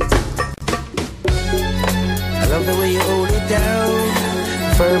 I love the way you hold it down,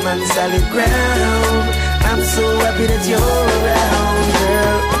 firm and solid ground. I'm so happy that you're around,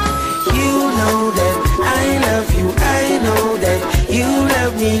 girl. You know that I love you, I know that you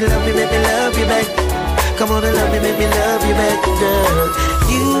love me, make me love you back. Come on and love me, make me love you back, girl.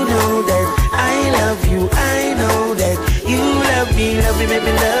 You know that I love you, I know that you love me, make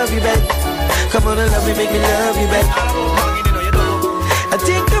me love you back. Come on and love me, make me love you back. I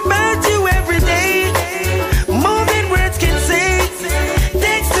think about you every day, more than words can say.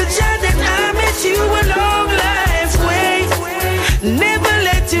 Thanks to Jah that I met you a long life's way. Never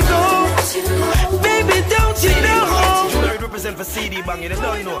let you go, baby, don't you know? Represent for CD banging, they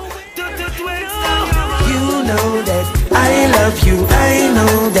don't know. You know that I love you, I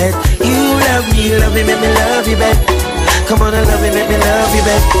know that you love me, make me love you back. Come on and love me, make me love you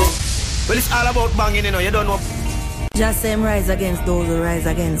back. Well, it's all about banging, you know, you don't know. Just same rise against those who rise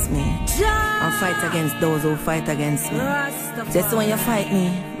against me, and fight against those who fight against me. Just when you fight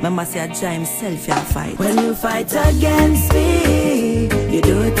me, remember say Jah himself you fight. When you fight against me, you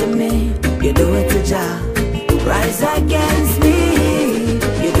do it to me, you do it to Jah. Rise against me,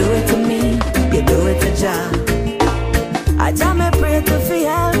 you do it to me, you do it to Jah. I Jah me pray to for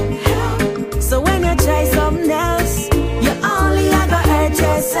help. So when you try something else, you only ever hurt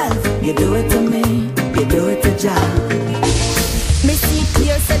yourself. You do it to me, you do it to Jah. Me see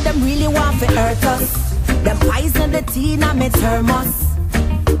clear, said them really want to hurt us. Them poison the tea in me thermos.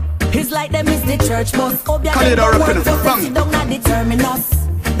 It's like them is the church bus. Obia them don't work for sit down and determine us.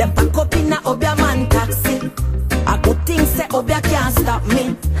 Them pack up in a Obia man taxi. A good thing say Obia can't stop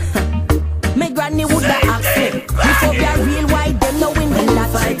me. Me granny woulda asked me if Obia real, why them no win the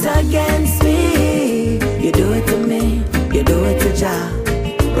lottery. Fight against me, you do it to me, you do it to Jah.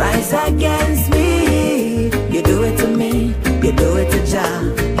 Rise against me, you do it to me, you do it to Jah.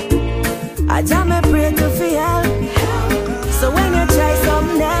 I Jah me pray to for help. So when you try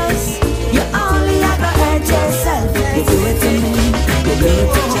something else, you only ever hurt yourself. You do it to me, you do it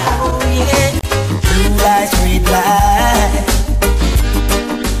to Jah. Yeah. Blue lights, red light.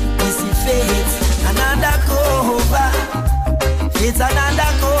 You see faith, another cover. It's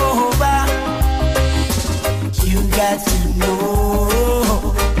another cover. You got to know,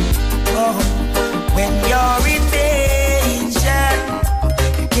 when you're in danger,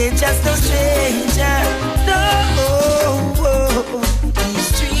 you can't just no stranger. No, the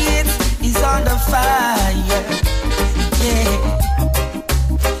street is on the fire. Yeah.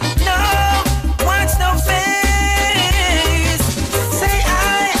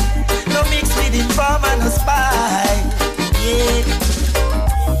 From and a spy, yeah.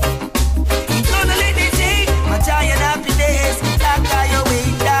 You gonna let it take my giant happiness, dark your way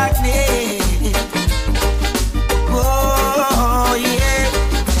in darkness. Oh yeah,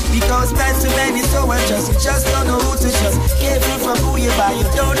 because man's too many, so unjust. You just don't know who to trust. Careful from who you buy, you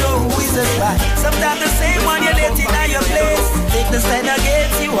don't know who is a spy. Sometimes the same one you let in your place take the stand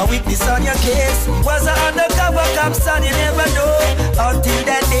against you, a witness on your case. Was an undercover cop, son, you never know until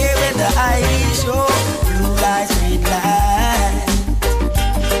that day when the ID show. Blue lights, red light.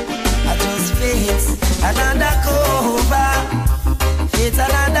 I just face another cover. It's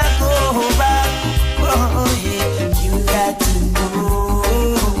another cover. Oh yeah, you got to know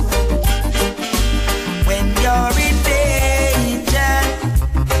when you're in danger,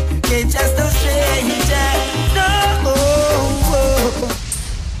 you can't just no stranger. No.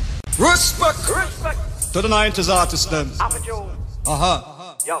 Respect to the 90s artists then.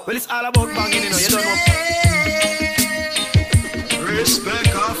 Yo, well, it's all about banging, you know, you don't know.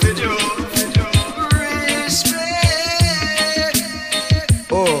 Respect off it, yo. Respect.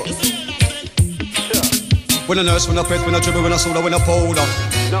 Oh. When a nurse, when a pet, when a dribble, when a soda, when a powder.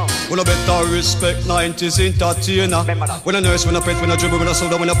 When a better respect 90s entertainer. When a nurse, when a pet, when a dribble, when a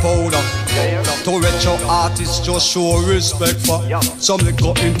soda, when a powder. To retro artists just show respect for. Some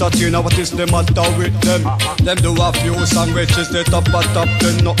little entertainer, what is the matter with them? Them do a few song riches, they top a top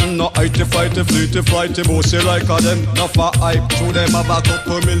 10. Nothing no IT fighty, fleety flighty, bossy like a them. Not for hype, through them about up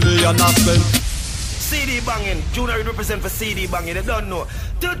to million a spend. CD banging, Junior represent for CD banging, they don't know.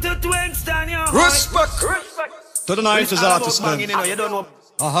 Twin stand your Respect. To the 90s artists then. You know, you don't know.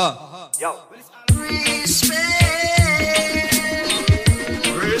 Yo.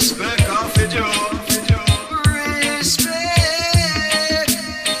 Respect off the job. Respect.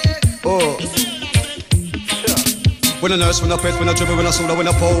 Oh. When a nurse, when a pet, when a dribble, when a soda, when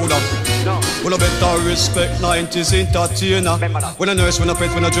a powder. When a better respect 90s entertainer. When a nurse, when a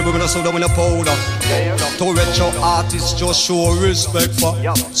pet, when a dribble, when a soda, when a powder. To retro artists just show respect for.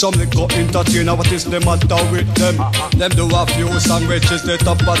 Some little entertainer, what is the matter with them? Them do a few song riches, they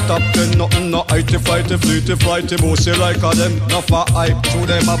top a top 10. Nothing no IT fighty, fleety flighty, bossy like a them. Not for hype, through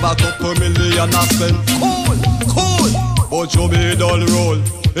them a back up a million a spend. Cool. But you made all roll.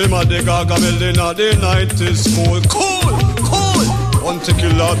 Him a the gaga building a the 90s school. Cool. One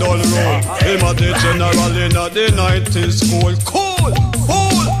tequila doll roll. Him a the general in a the 90s school. Cool.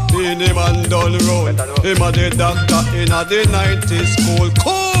 Beanie man doll roll. Him a the doctor in a the 90s school.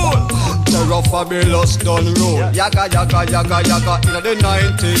 Cool. Terror fabulous doll roll. Yaga in a the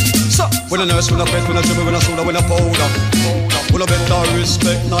 90s. So when a nurse, when a pet, when a dribble, when a soda, when a powder. When a better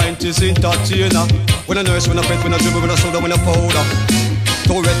respect 90s entertainer. When a nurse, when a pet, when a dribble, when a soda, when a powder.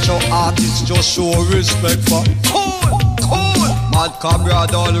 To retro artists just show respect for. Cool. Mad Cabra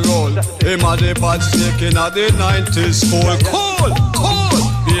doll roll. Him a the bad snake in a the 90s school. Cool.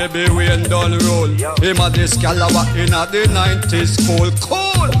 Baby Wayne doll roll. Him a the Scalawag in a the 90s school.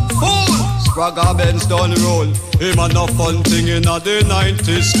 Cool. Spragga Benz doll roll. Him a no fun thing in a the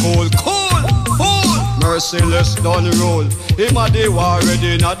 90s school. Cool. Merciless doll roll. Him a the war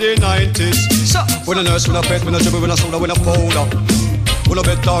ready in a the 90s. So when a nurse, when a pet, when a dribble, when a soda, when a powder. When a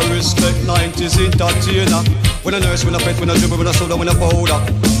better respect 90s entertainer. When a nurse, when a pet, when a dribble, when a soda, when a powder.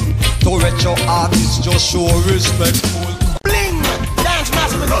 To retro artists just show respect. Bling! Dance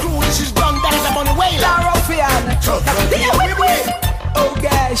master with the crew, this is Don Dance, I'm on the way. Ruffian. Oh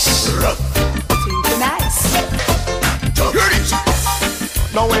gosh. Think nice. Hear this.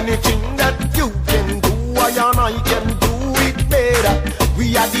 Now anything that you can do, I can do it better.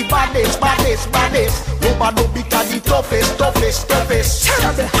 We are the baddest. Nobody because the toughest.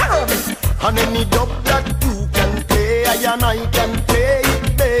 Terrible. And any dub that you can play, I can play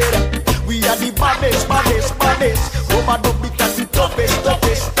it better. We are the baddest. Nobody because the toughest.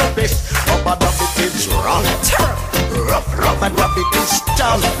 Rubber dub it is wrong. Rubber dub it is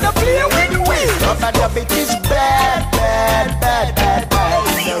tough. The play win. Rubber dub it is bad.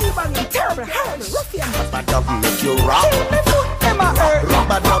 Terrible, ruffian. Rubber dub make you rock.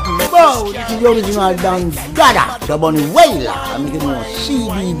 Rubber dub make you this is the original dance Gada. The bunny wailer. I'm making you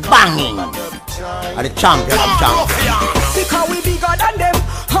CD banging. Are the champion of champions. Because we bigger than them,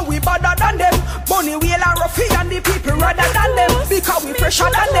 and we badder than them. Bunny wailer, ruffian, the people rather than them. Because we fresher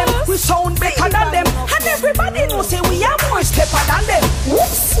than them, we sound better than them. And everybody knows say we are more stepper than them.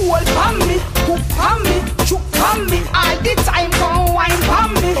 Whoops, hold on me, hook on me, chook on me. All the time come wine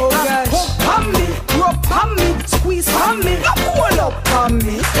on me. Hook on me, rub on me, squeeze on me, pull up on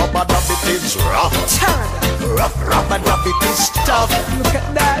me. Rubber dub it is rough. Rubber dub it is tough. Look at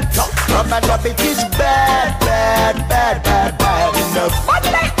that. Rubber dub it is bad enough. But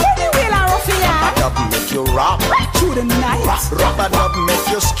like Bunny wailer, ruffian. Rubber dub make you rock. Right through the night. Rubber dub make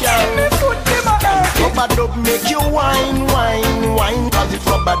you scary. Rubber dub make you wine. Cause it's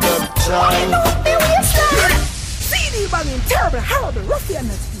rubber dub time. CD banging, terrible, horrible, ruffian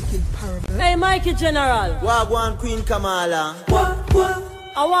not speaking parable. Hey Mikey General. Wagwan Queen Kamala.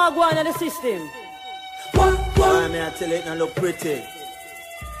 A wagwan of the system. Why may I tell it and look pretty?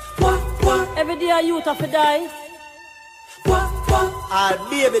 Every day a youth have to die. Our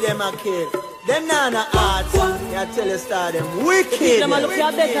baby them a kill. Them nana arts. I tell you star them wicked. Them a look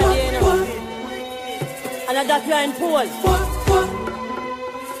your better day, you know. And I got you in pole.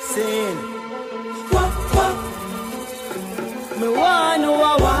 Sin. Me want know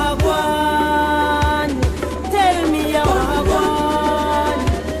a wagwan. Tell me a wagwan.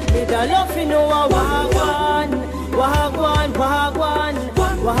 Me da love you know a wagwan. Wagwan.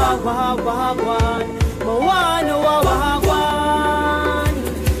 Me want know a wagwan.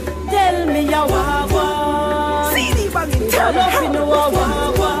 Tell me a wagwan. CD banging, me da love you know a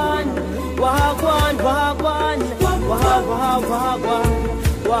wagwan. Wagwan.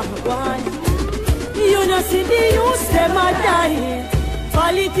 wagwan. You know see the youth them a die.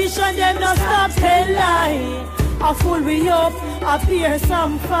 Politicians them no stop tell lie. A fool we up, appear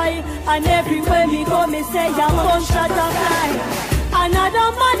some fight. And everywhere me go me say a gunshot a fly. Another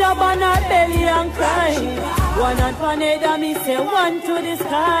mother born her belly and cry. One on panada me say one to the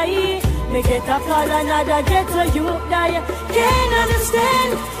sky. Me get a call another get a youth die. Can't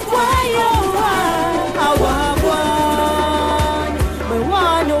understand why you want a wagwan. Me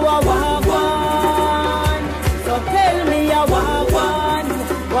want to a wagwan. So tell me a wagwan.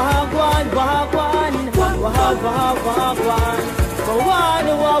 Wagwan, wagwan, wagwan, wagwan. Me want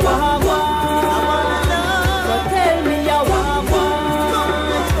to a wagwan. So tell me a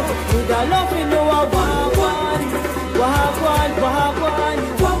wagwan. With a love you know a wagwan. Wagwan, wagwan,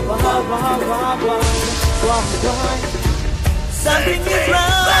 wagwan, wagwan. Something is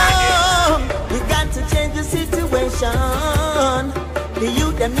wrong. We got to change the situation. The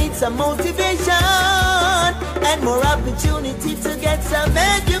youth them need some motivation and more opportunity to get some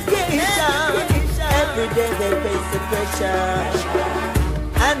education. Every day they face the pressure,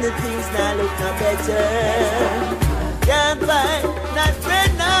 and the things now look no better. Can't find not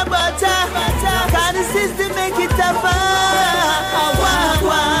bread, no butter. Cause the system make it tougher.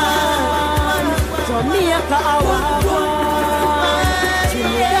 Jamaica a wagwan.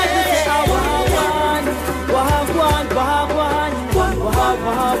 Trinidad is a wagwan. Wagwan, wagwan,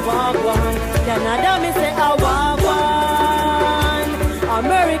 wagwan. Canada me say a wagwan.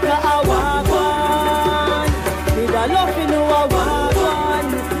 America a wagwan. With a love you know a wagwan.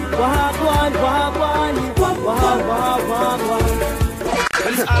 Wagwan, wagwan, wagwan.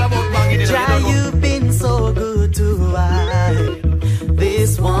 Jah, you've been so good to us.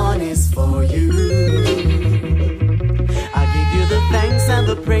 This one is for you. I give you the thanks and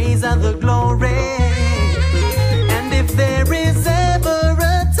the praise and the glory. And if there is ever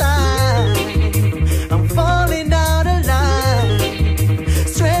a time I'm falling out of line,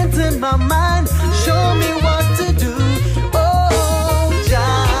 strengthen my mind, show me what to do. Oh,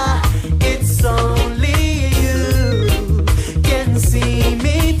 Jah, it's only you can see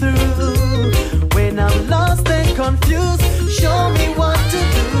me through. When I'm lost and confused, show me what to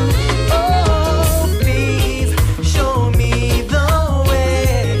do. Oh, please show me the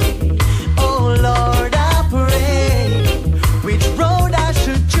way. Oh, Lord, I pray. Which road I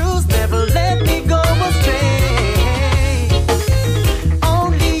should choose, never let me go astray.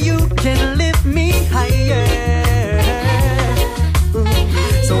 Only you can lift me higher.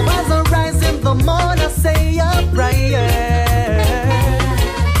 So as I rise in the morning, I say a prayer.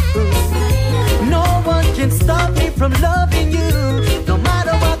 No one can stop me from loving you, no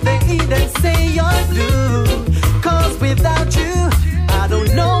matter what they either say or do. Cause without you, I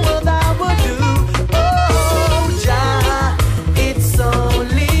don't know what I would do. Oh, Jah, it's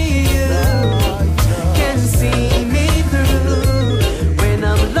only you can see me through. When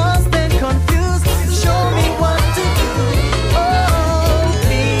I'm lost and confused, show me what to do. Oh,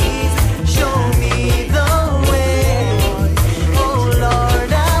 please, show me the way. Oh,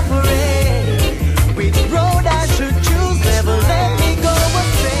 Lord, I pray. Which road I should choose, never let me go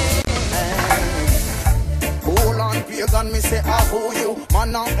astray. Hold on, pagan, me say I owe you.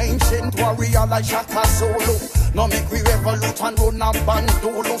 Man, an ancient warrior like Shaka Zulu. No make we revolute and run a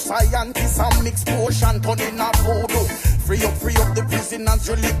bandolo. Scientists and mixed potion turn in a voodoo. Free up the prisoners,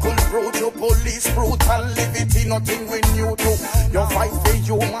 you little brute. Your police brutality, nothing we new to. You fight for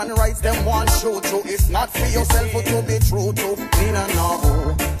human rights, them want shoot you. If not for yourself, but to be true to. Me no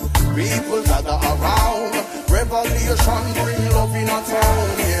know. People gather around. Revolution bring love in a town,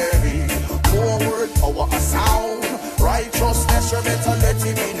 yeah. More word, power, a sound. Righteousness, you better let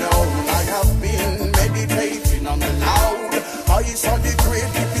it be known. I have been meditating on the loud. I saw the great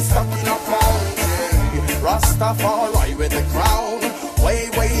people stuck in a pound, yeah. Rastafari with the crown. Way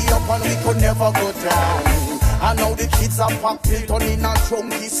up and we could never go down. I know the kids are pop Hilton in a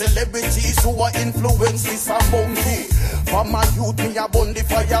chunky. Celebrities who are influenced this a monkey. For my youth, me a bun the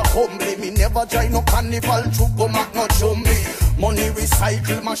fire humbly. Me never join no carnival, true go mak no chumbi. Money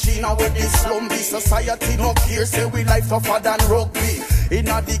recycle machine where they slumby. Society no care, say we life tougher than rugby.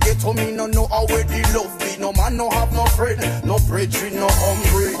 Inna the ghetto, me no know how where the love be. No man no have no friend, no brethren, no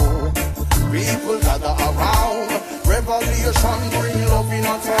hungry. People gather around. Revolution bring love in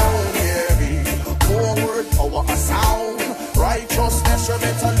a town, yeah. More word, power, a sound. Righteousness, you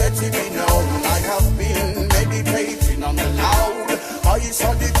better let it be known. I have been meditating on the loud. I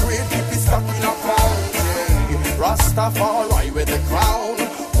saw the great people stuck in a pound, yeah. Rastafari with the crown.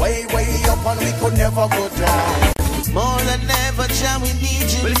 Way up and we could never go down. More than ever. never, Jah, we need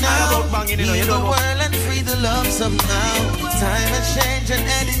you Well, it's now. not about banging, you know, you Heal don't the know. world and free the love somehow. Time has changed and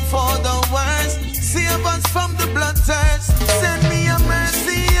heading for the worst. Save us from the blood thirst. Send me a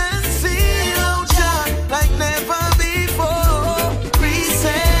mercy and seal, oh Jah, like never before.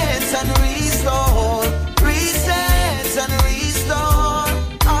 Reset and restore. Reset and restore.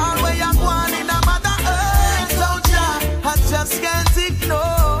 All way I want in a Mother Earth, oh Jah, I just can't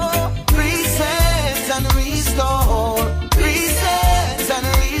ignore. Reset and restore. Reset and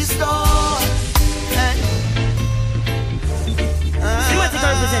restore. See what it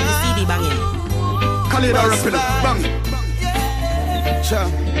represents, the CD banging. Call it a repeat, bang. Jah.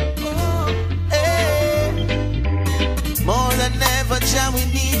 More than ever, Jah, we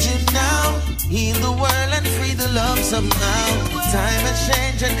need you now. Heal the world and free the love somehow. Time has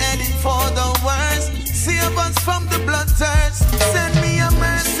changed and heading for the worst. Save us from the blood thirst. Send me a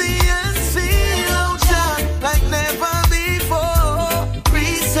mercy and seal, oh Jah, like never before.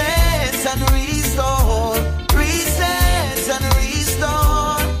 Reset and restore. Reset and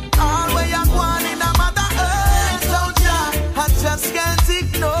restore. All way I want in a Mother Earth, oh Jah, I just can't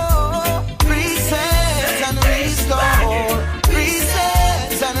ignore. Reset and restore.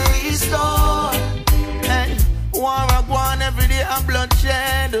 Reset and restore. Hey, war a go on every day and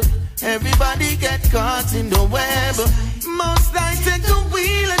bloodshed. Everybody get caught in the web. Most I take the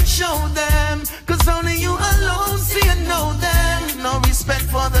wheel and show them, cause only you alone see and know them. No respect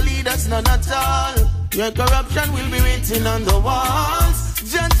for the leaders, none at all. Your corruption will be written on the walls.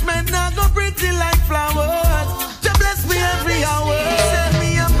 Judgment now go pretty like flowers. Just bless me every hour. Send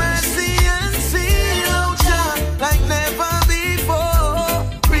me a mercy and seal, oh Jah, like never before.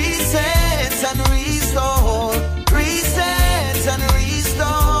 Reset and restore. Reset and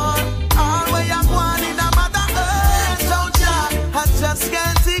restore. All way I want in a Mother Earth, oh Jah, I just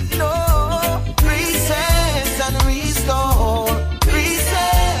can't ignore. Reset and restore.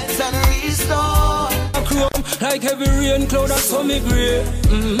 Reset and restore. Like heavy rain cloud that saw me grey.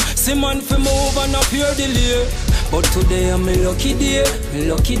 See man fi move and appear delay. But today I'm a lucky day,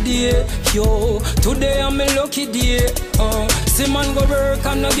 yo. Today I'm a lucky day. See man go work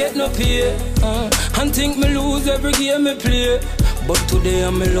and not get no pay. And think me lose every game me play. But today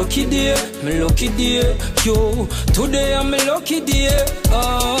I'm a lucky day, yo. Today I'm a lucky day.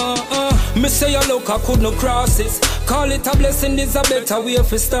 Me say a look I could no cross this. Call it a blessing, this a better way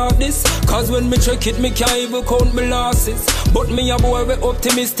to start this. Cause when me check it, me can't even count my losses. But me a boy we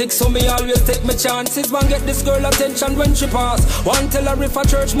optimistic, so me always take my chances. One get this girl attention when she pass. One tell her if I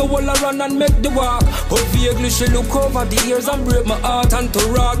church, me will run and make the walk. But vaguely she look over the years and break my heart and to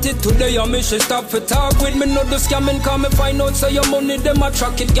rot it. Today I me she stop for talk with me, not the scamming. Come me find out so your money them a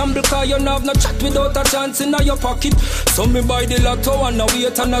track it. Gamble cause you have no chat without a chance in your pocket. So me buy the lotto and I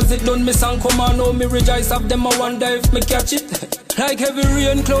wait, and as it done me song come on, oh me rejoice of them. I wonder if me catch it. Like heavy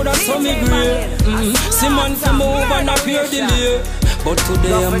rain cloud that saw me grey. See man fi move and appear delay. But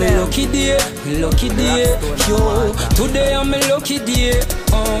today I'm a lucky day, yo. Today I'm a lucky day.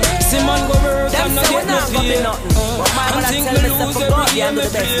 See man go work and not get no pay. And think me lose every game me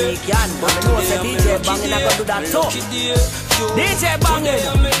play. But today I'm a lucky day, DJ banging,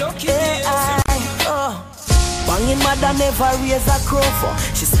 banging mother never raise a crow for.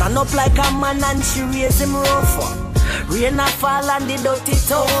 She stand up like a man and she raise him rough for. Rain a fall and the dirty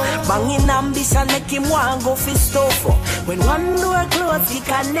toe. Banging ambition make him want go fi stove for. When one door close, he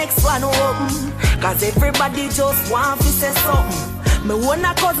can next one open. Cause everybody just want fi say something. Me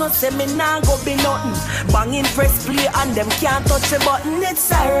wanna cousin say me nah go be nothing. Banging press play and them can't touch the button.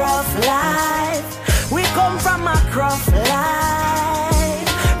 It's a rough life. We come from a rough life.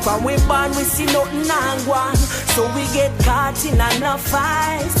 From we born we see nothing and one. So we get caught in enough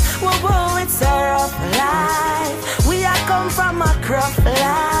fights. Whoa, it's a rough life. We are come from a rough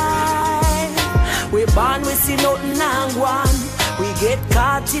life. We born we see nothing and one. We get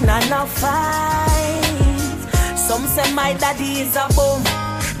caught in enough fights. Some say my daddy is a bum.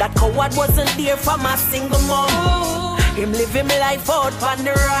 That coward wasn't there for my single mom. Him live him life out on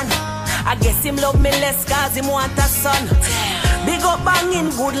the run. I guess him love me less cause him want a son. Big up banging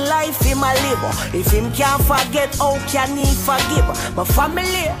good life him a live. If him can't forget, how can he forgive? My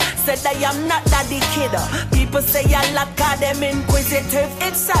family said I am not daddy kid. People say a lot cause them inquisitive.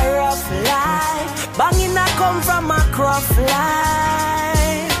 It's a rough life. Banging a come from a rough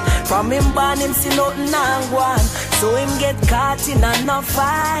life. From him born him see nothing and one. So him get caught in enough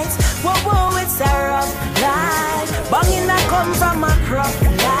fights. Whoa, it's a rough life. Banging a come from a rough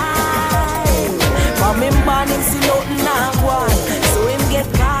life. From him born him see nothing and one. So him get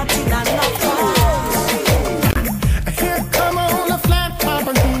caught in enough fights. Here come on the flat top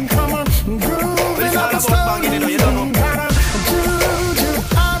and come on grooving up the stone.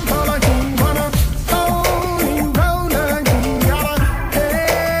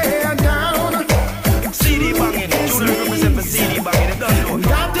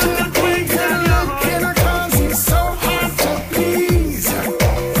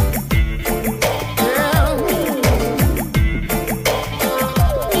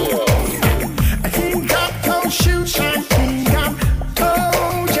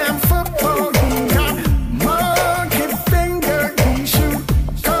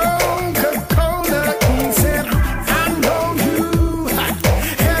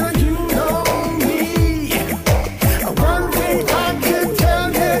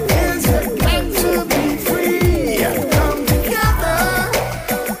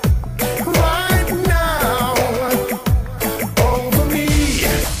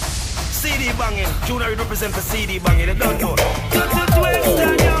 CD banging. Junior represent for CD banging. They don't know. Twins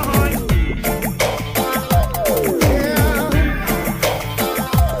down your heart.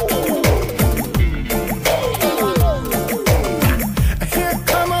 Here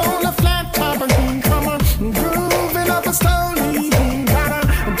come on the flat top and come on grooving up a slowly. Got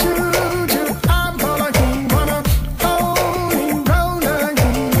a juju, I'm gonna wanna hold him roller.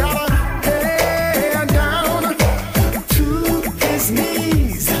 Got a head down to his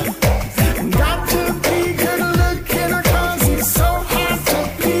knees. Got to be good looking 'cause he's so hard to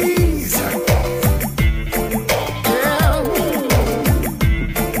please. Yeah.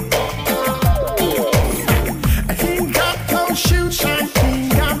 He got no shoe shine, he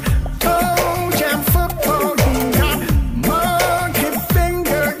got toe jam football, he got monkey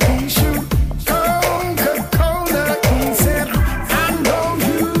finger, he shoot Coca-Cola. He said, I know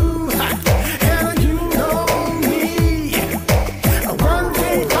you, and you know me. One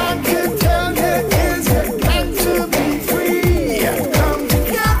thing I can tell you is you got to be free. Come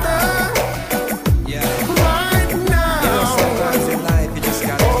together right now. Sometimes in life you just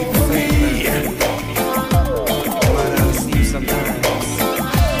gotta keep the faith. But I'll see you sometimes.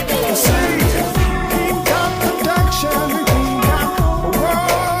 He got production, he got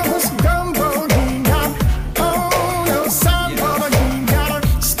Wallace Gumbo, he got no Samba, he got a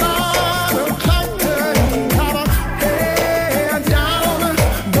starter collector, he got a head down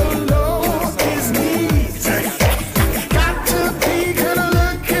below his knees. Got to be good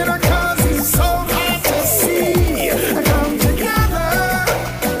looking 'cause he's so hard to see. Come together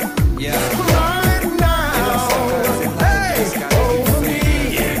right now. Hey, over me.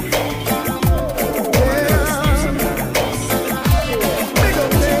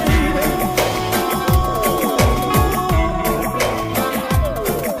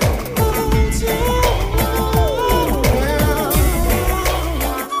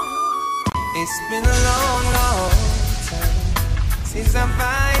 It's been a long, long time since I'm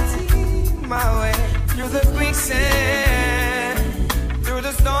fighting my way through the quicksand, through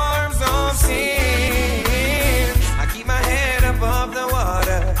the storms of sin. I keep my head above the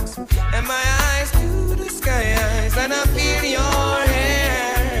waters and my eyes to the skies, and I feel your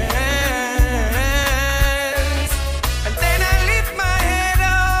hands. And then I lift my head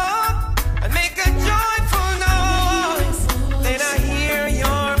up and make a joyful noise. Then I hear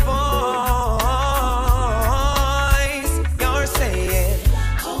your voice. You're saying,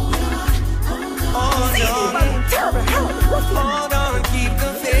 hold on, keep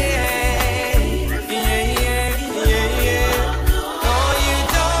the faith. Yeah, yeah, yeah, yeah. No, you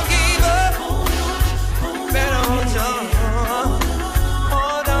don't give up. Better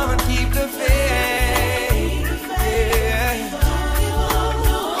hold on, keep the faith. Yeah.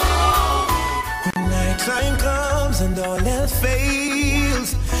 When nighttime comes and all else fails,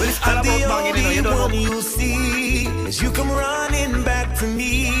 Well, it's all I'm the about banging, you know, only you don't one you'll see as you come running back to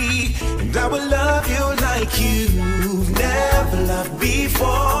me. And I will love you like you've never loved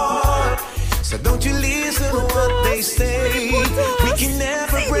before. So don't you listen to what they say. We can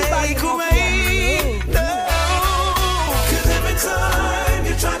never break away. No, 'cause every time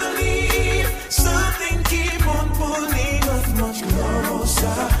you try to leave, something keep on pulling us much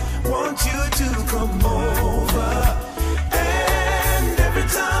closer. Want you to come over. And every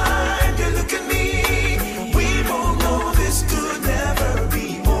time you look at me, we both know this could never be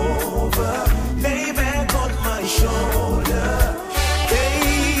over. Lay back on my shoulder.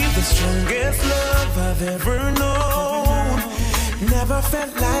 Hey, the strongest love I've ever known. Never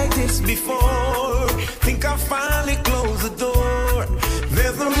felt like this before. Think I finally closed the door.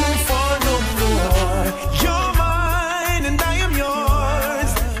 There's no room for no more. You're mine and I am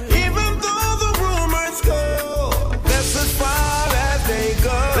yours. Even though the rumors go, that's as far as they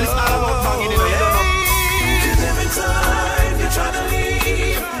go. Well, it's all about banging, you know, you don't know. 'Cause every time you try to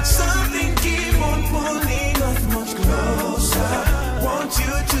leave, something keep on pulling us much closer. Want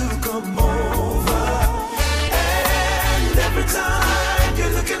you to come over. And every time you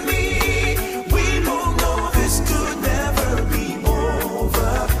look at me, we both know this could never be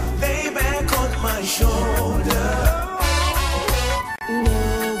over. Lay back on my shoulder. No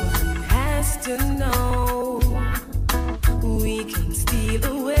one has to know. We can steal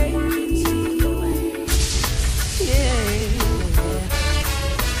away. Yeah.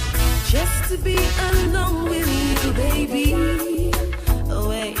 Just to be alone with you, baby.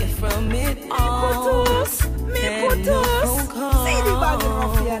 Away from it all. And no phone call.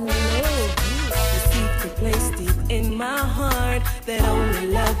 The secret place deep in my heart that only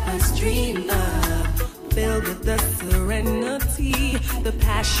lovers dream of. Filled with the serenity, the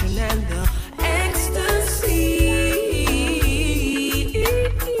passion and the ecstasy.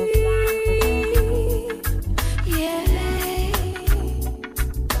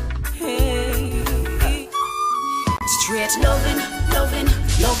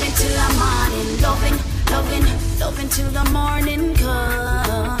 loving till the morning comes.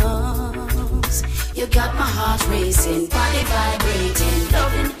 You got my heart racing, body vibrating.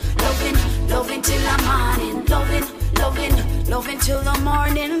 Loving, loving, loving till the morning. Loving, loving, loving till the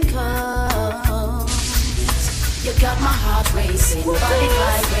morning comes. You got my heart racing, body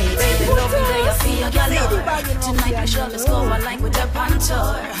vibrating. Baby, love me where you feel your love. Tonight we shall let's go, I like with the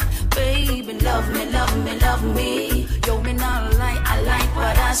panther. Baby, love me, love me, love me. Yo, me not like, I like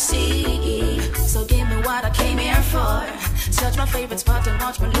what I see. So give me what I came here for. Search my favorite spot and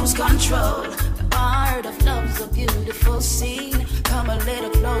watch me lose control. The art of love's a beautiful scene. Come a little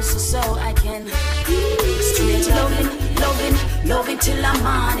closer so I can straight loving, loving, loving till the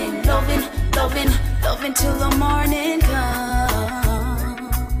morning. Loving, loving, loving till the morning comes.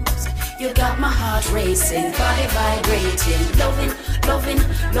 You got my heart racing, body vibrating. Loving, loving,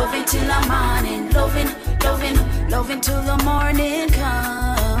 loving till the morning. Loving, loving, loving till the morning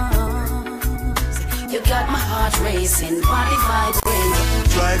comes. You got my heart racing, body vibrating.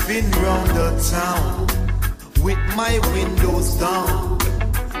 Driving round the town with my windows down,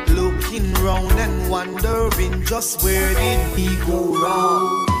 looking round and wondering just where did we go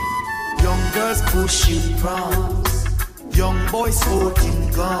wrong. Young girls pushing proms, young boys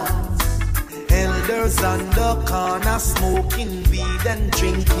holding guns, elders on the corner smoking weed and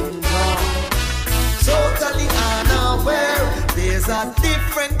drinking rum. Totally unaware, there's a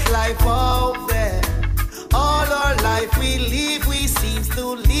different life out there. All our life we live, we seem to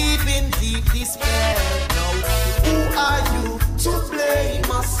live in deep despair. Now, who are you to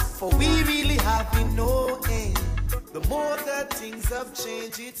blame us? For we really have been no aim. The more that things have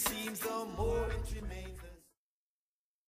changed, it seems the more it remains.